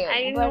 Same.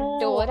 I but know.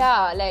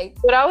 Dora, like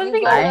Dora was you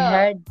the got I a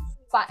had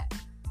fi-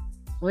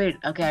 Wait,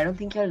 okay, I don't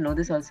think you'll know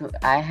this also.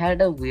 I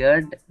had a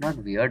not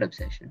weird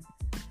obsession,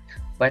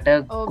 but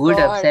a Oh good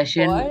God,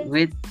 obsession what?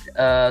 with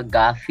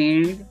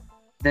Garfield,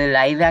 the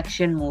live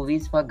action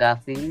movies for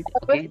Garfield.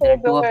 That was Okay, so there are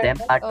two of good. them,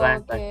 part 1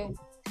 and part Okay. 2.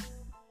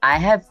 I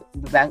have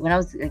back when I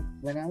was I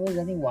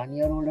think 1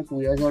 year old or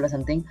 2 years old or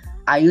something,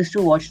 I used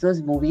to watch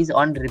those movies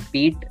on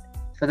repeat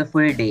for the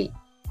full day.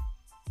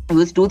 It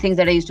was two things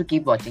that I used to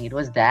keep watching. It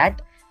was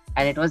that,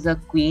 and it was a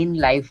Queen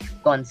live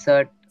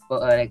concert,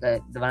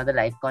 one of the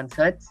live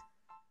concerts.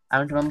 I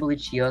don't remember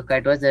which year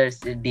it was.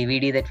 There's a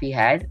DVD that we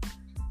had,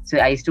 so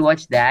I used to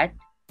watch that,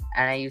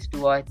 and I used to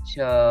watch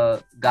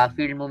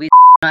Garfield movies.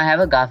 I have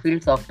a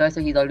Garfield soft toy,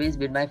 so he's always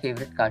been my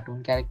favorite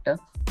cartoon character.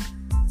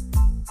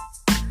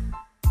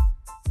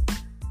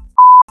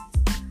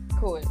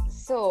 Cool.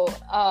 So,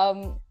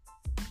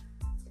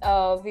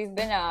 we've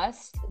been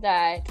asked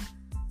that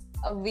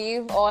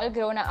we've all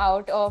grown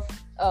out of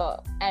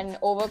and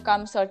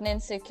overcome certain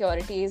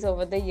insecurities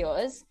over the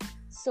years.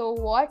 So,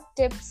 what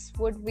tips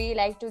would we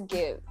like to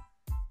give?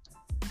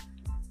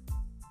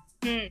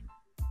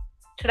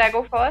 Should I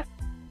go first?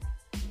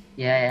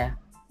 Yeah.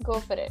 Go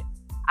for it.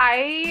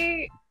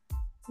 I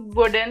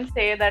wouldn't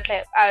say that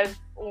I've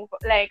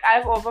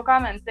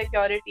overcome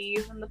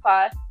insecurities in the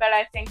past, but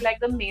I think like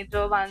the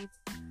major ones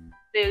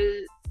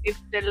it's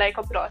still like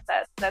a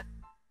process that's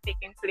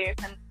taking place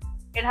and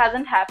it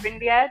hasn't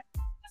happened yet.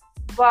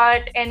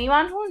 But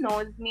anyone who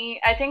knows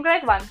me, I think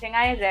like one thing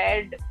I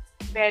read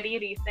very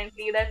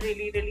recently that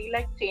really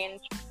like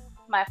changed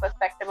my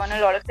perspective on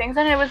a lot of things.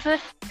 And it was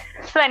just,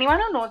 so anyone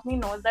who knows me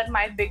knows that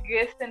my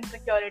biggest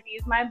insecurity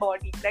is my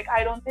body. Like,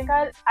 I don't think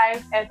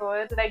I've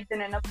ever like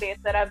been in a place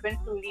that I've been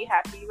truly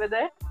happy with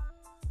it.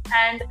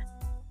 And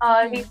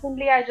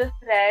recently I just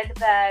read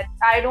that,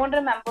 I don't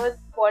remember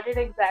what it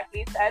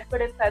exactly said,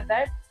 but it said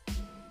that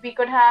we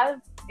could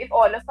have, if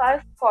all of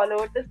us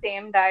followed the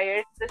same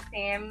diet, the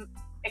same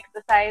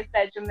exercise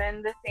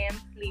regimen, the same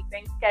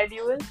sleeping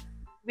schedule,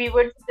 we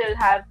would still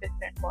have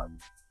different bodies.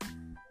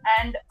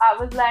 And I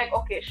was like,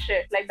 okay,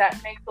 shit, like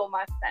that makes so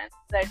much sense,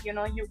 that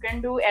you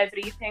can do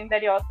everything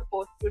that you're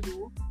supposed to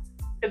do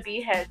to be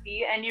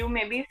healthy, and you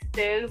maybe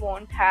still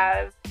won't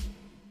have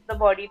the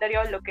body that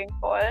you're looking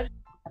for,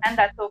 and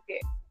that's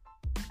okay.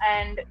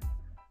 And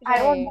I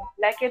don't know,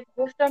 like, it's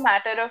just a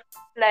matter of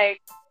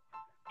like,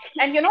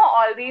 and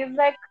all these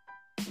like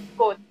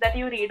quotes that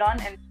you read on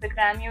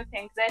Instagram, you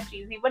think they're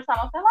cheesy, but some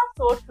of them are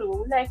so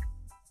true. Like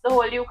the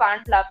whole "you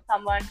can't love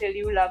someone till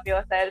you love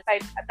yourself,"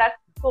 that's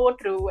so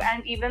true.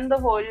 And even the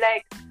whole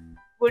like,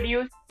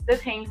 the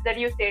things that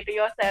you say to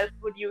yourself,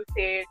 would you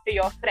say to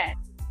your friend?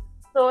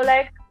 So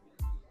like,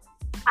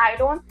 I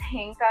don't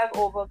think I've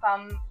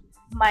overcome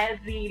my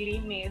really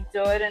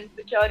major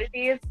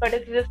insecurities, but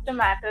it's just a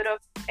matter of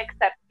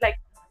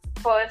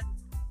first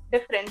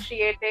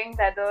differentiating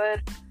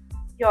whether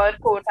your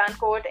quote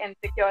unquote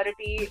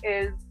insecurity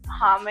is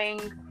harming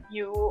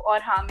you or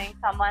harming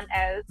someone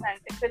else, and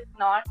if it's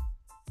not,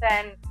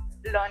 then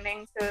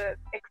learning to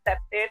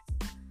accept it,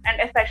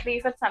 and especially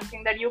if it's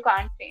something that you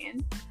can't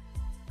change.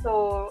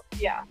 So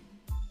yeah,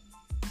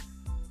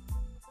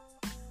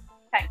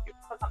 thank you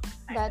for coming.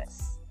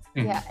 That's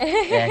That's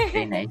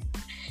very nice.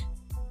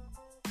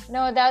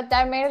 No,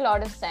 that made a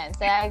lot of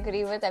sense. I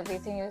agree with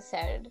everything you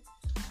said.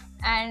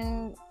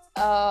 And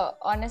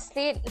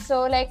honestly,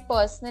 so like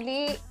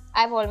personally,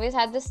 I've always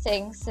had this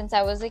thing since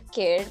I was a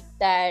kid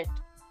that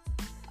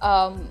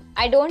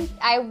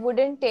I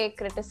wouldn't take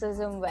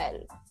criticism well.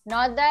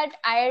 Not that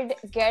I'd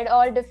get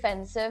all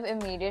defensive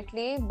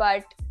immediately,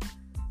 but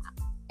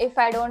if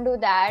I don't do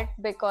that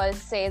because,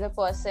 say, the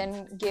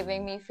person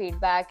giving me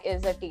feedback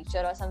is a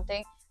teacher or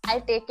something, I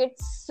take it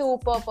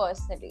super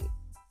personally.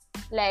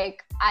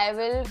 Like, I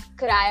will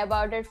cry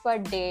about it for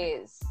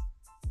days.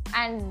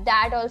 And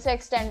that also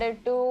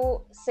extended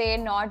to, say,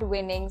 not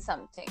winning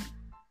something.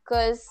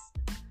 Because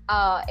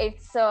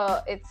it's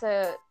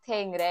a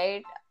thing,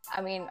 right?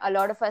 I mean, a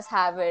lot of us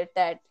have it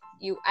that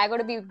I got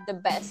to be the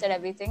best at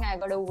everything. I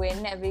got to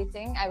win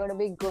everything. I got to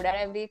be good at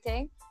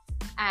everything.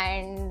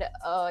 And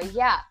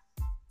yeah.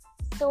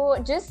 So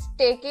just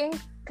taking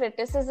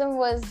criticism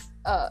was,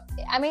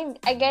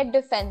 I get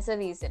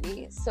defensive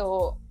easily.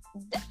 So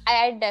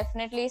I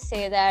definitely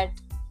say that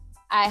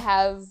I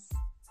have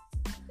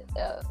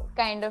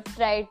kind of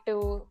tried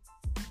to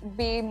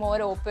be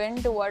more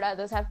open to what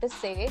others have to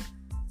say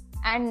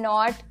and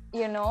not,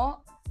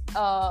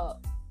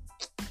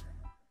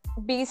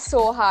 be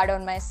so hard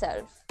on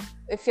myself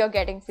if you're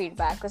getting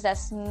feedback, because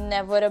that's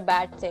never a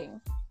bad thing.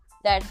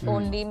 That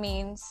only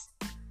means,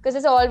 because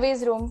there's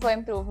always room for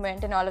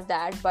improvement and all of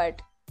that.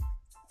 But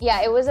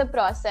yeah, it was a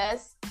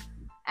process,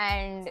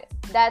 and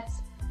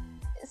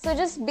so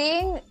just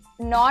being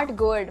not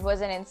good was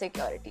an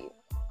insecurity.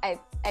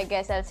 I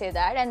guess I'll say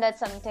that, and that's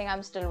something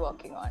I'm still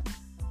working on.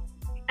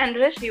 And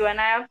Rish, you and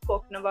I have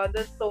spoken about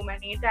this so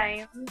many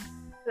times,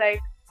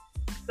 like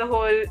the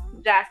whole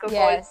jack of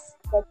all,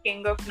 the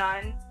king of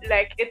none.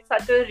 Like, it's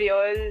such a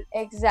real,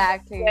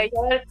 exactly. Like,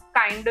 you're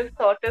kind of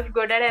sort of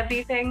good at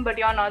everything, but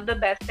you're not the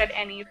best at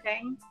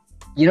anything.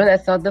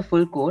 That's not the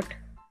full quote.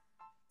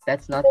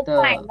 That's not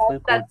the full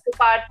quote.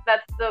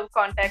 That's the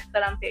context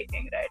that I'm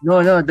taking, right?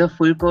 No, the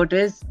full quote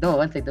is,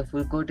 one sec, the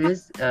full quote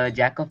is,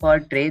 jack of all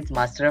trades,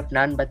 master of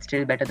none, but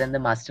still better than the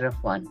master of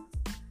one.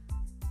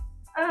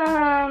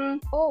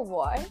 Oh,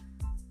 what?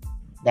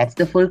 That's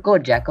the full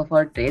quote. Jack of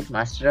all trades,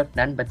 master of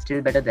none, but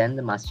still better than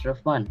the master of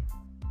one.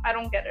 I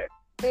don't get it.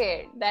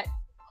 Wait, but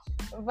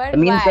it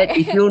means why? that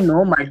if you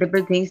know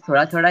multiple things,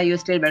 thoda, you're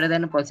still better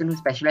than a person who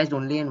specialized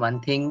only in one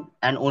thing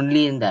and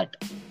only in that.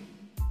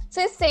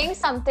 So it's saying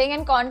something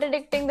and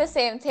contradicting the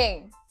same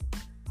thing.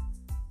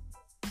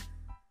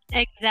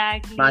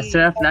 Exactly.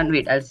 Master of none.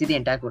 Wait, I'll see the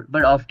entire quote.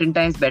 But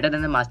oftentimes better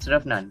than the master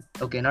of none.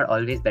 Okay, not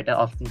always better.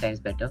 Oftentimes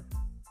better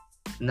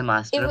than the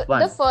master of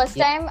one. The first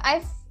time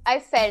I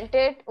felt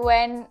it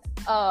when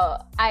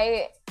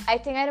I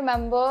think I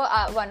remember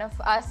one of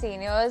our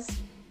seniors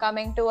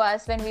coming to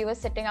us when we were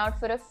sitting out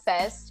for a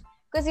fest,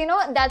 because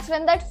that's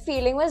when that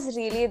feeling was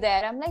really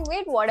there. I'm like,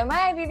 wait, what am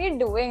I really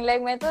doing?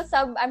 Like,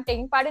 I'm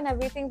taking part in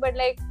everything, but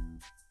like,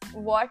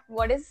 what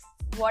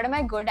am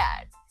I good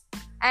at?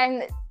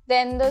 And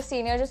then the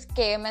senior just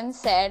came and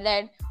said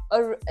that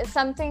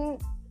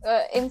something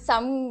in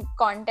some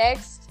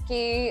context,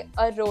 a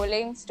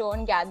rolling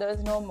stone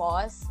gathers no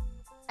moss.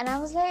 And I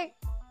was like,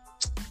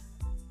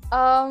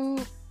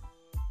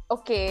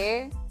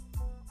 okay,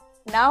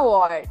 now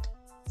what?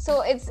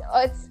 So it's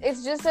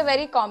just a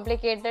very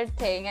complicated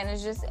thing, and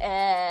it's just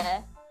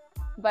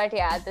but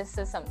yeah, this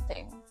is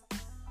something.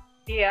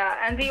 Yeah,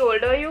 and the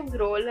older you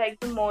grow, like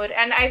the more,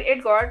 and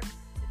it got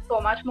so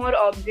much more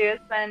obvious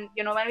when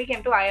we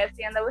came to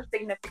ISC and there was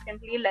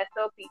significantly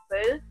lesser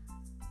people,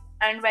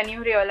 and when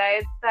you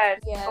realize that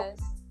Yes.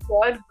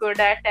 you're good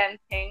at 10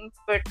 things,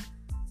 but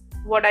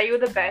what are you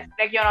the best?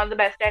 Like, you're not the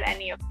best at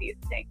any of these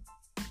things.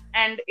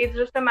 And it's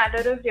just a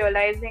matter of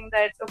realizing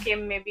that, okay,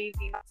 maybe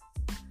these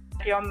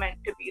you're meant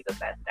to be the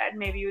best at.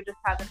 Maybe you just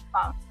haven't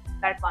found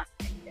that one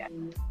thing yet.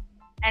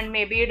 And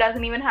maybe it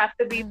doesn't even have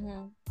to be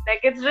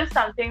like, it's just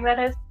something that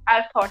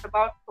I've thought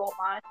about so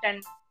much,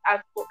 and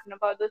I've spoken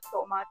about this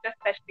so much,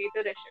 especially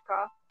to Rishika.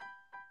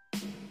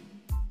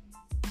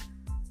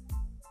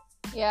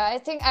 Yeah,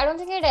 I don't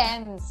think it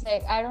ends.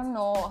 Like, I don't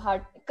know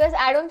how, because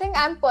I don't think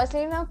I'm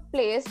personally in a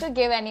place to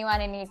give anyone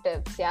any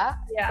tips. Yeah.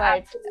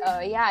 But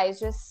it's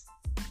just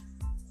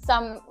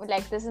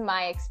this is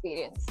my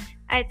experience.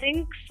 I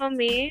think for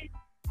me,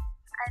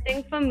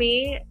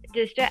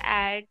 just to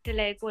add to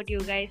like what you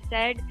guys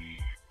said,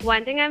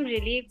 one thing I'm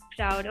really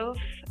proud of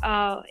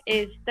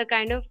is the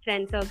kind of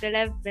friend circle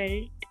I've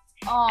built.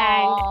 Aww.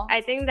 And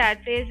I think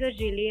that plays a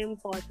really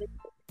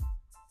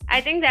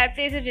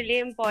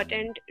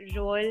important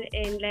role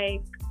in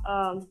like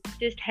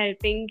just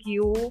helping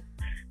you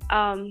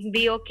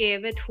be okay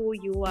with who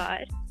you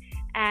are.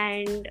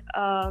 And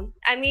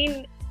I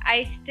mean,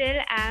 I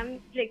still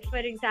am, like, for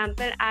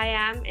example, I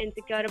am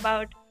insecure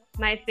about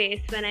my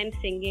face when I'm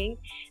singing,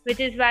 which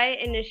is why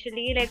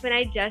initially, like, when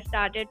I just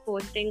started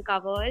posting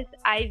covers,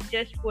 I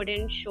just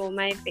wouldn't show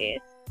my face.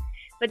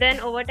 But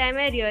then over time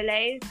I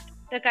realized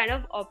the kind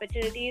of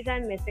opportunities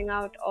I'm missing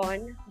out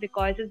on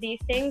because of these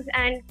things.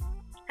 And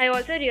I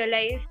also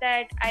realized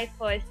that I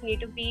first need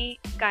to be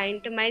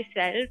kind to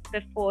myself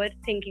before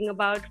thinking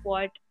about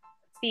what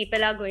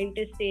people are going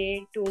to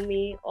say to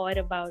me or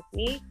about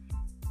me.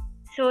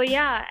 So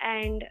yeah,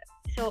 and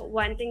so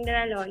one thing that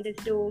I learned is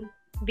to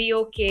be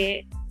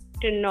okay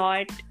to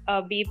not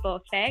be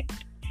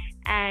perfect,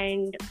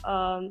 and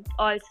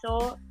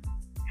also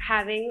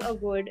having a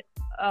good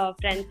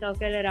friend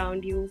circle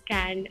around you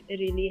can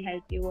really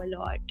help you a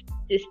lot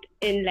just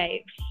in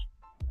life.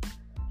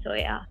 So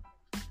yeah.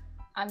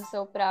 I'm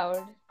so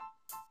proud.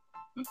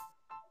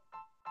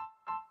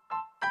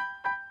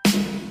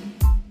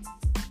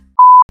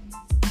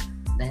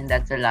 Then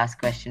that's the last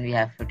question we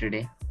have for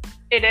today.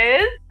 It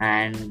is?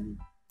 And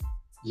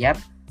yep.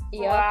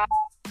 Wow.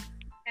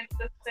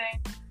 Interesting.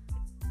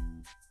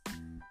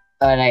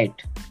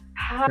 Alright.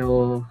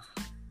 So,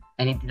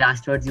 any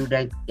last words you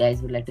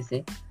guys would like to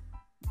say?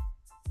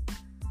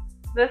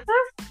 This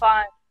is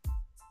fun.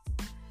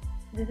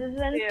 This has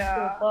been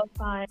Yeah. super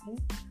fun.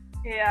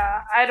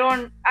 Yeah, I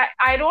don't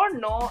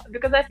know,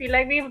 because I feel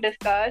like we've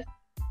discussed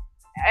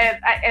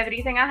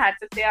everything I had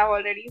to say. I've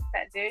already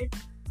said it.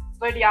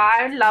 But yeah,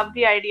 I love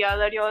the idea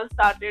that you all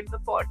started the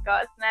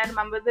podcast. And I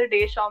remember the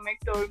day Shaumik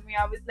told me,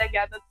 I was like,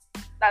 yeah,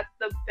 that's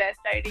the best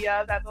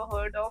idea I've ever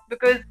heard of.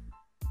 Because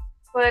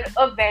for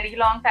a very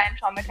long time,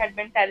 Shaumik had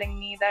been telling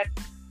me that,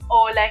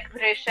 oh, like,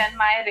 Rish and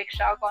my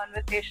rickshaw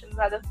conversations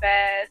are the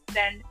best.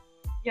 And,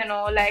 you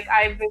know, like,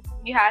 I wish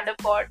we had a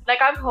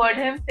like, I've heard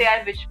him say,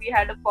 I wish we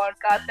had a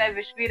podcast. I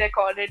wish we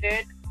recorded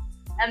it.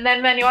 And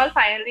then when you all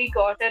finally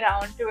got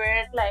around to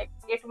it, like,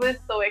 it was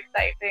so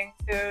exciting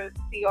to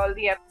see all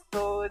the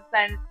episodes.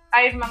 And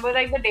I remember,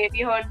 like, the day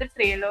we heard the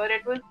trailer,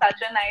 it was such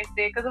a nice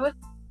day, because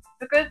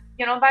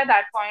you know, by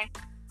that point,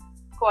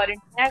 quarantine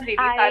had really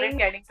started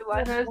getting to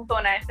us. It was so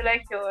nice to,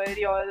 like, hear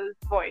y'all's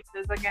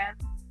voices again.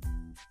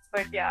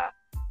 But yeah.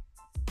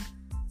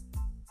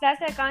 Plus,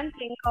 I can't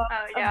think of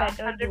a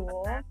better 100%.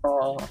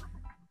 duo.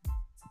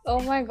 Oh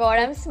my god,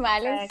 I'm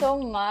smiling so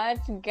much,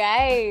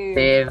 guys.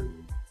 Same.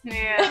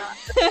 Yeah.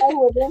 I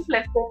wouldn't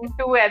listen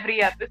to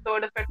every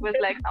episode if it was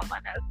like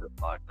someone else's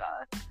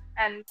podcast.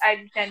 And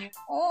I genuinely.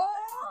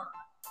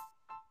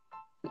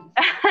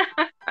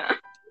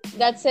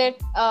 That's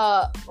it.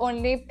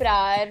 Only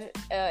Prar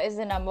is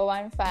the number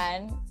one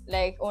fan.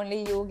 Like,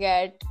 only you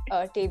get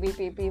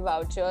TBPP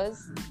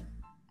vouchers.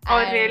 Oh,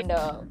 and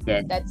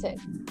Yes. that's it.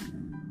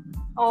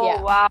 Oh,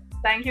 Yeah. wow.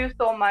 Thank you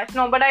so much.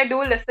 No, but I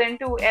do listen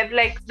to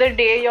like, the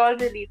day y'all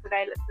release it,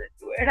 I listen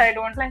to it. I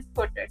don't, like,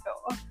 put it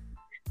off.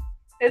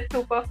 It's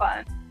super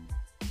fun.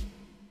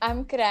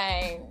 I'm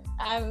crying.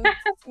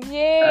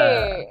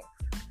 Yay!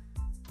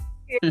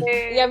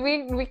 Yeah,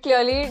 we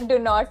clearly do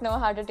not know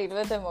how to deal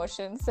with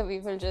emotions, so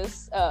we will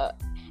just out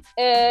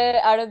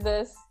of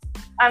this.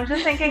 I'm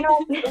just thinking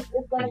it's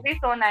going to be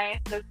so nice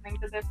listening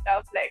to this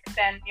stuff like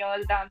 10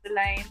 years down the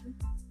line.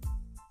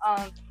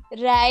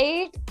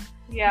 Right?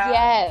 Yeah.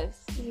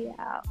 Yes.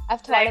 Yeah. I've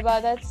thought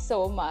about that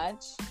so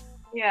much.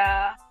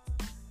 Yeah.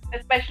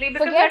 Especially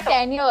because Forget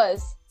 10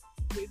 years.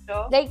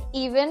 Future. Like,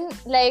 even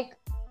like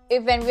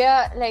if when we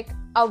are like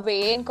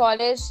away in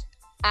college,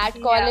 at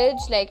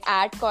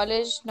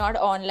college, not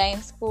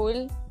online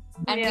school,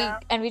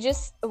 and we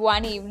just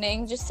one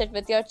evening just sit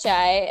with your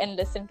chai and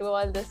listen to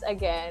all this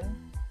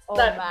again. Oh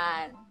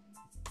man,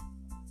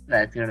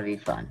 That's gonna be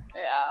fun.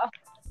 Yeah.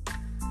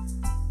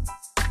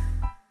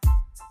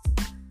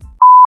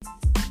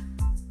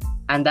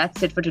 And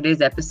that's it for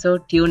today's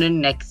episode. Tune in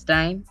next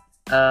time.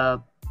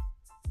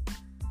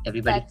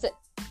 Everybody. that's it.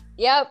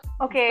 Yep.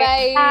 Okay.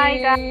 Bye. Bye,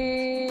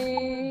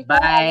 guys.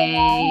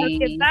 Bye.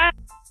 Okay, bye.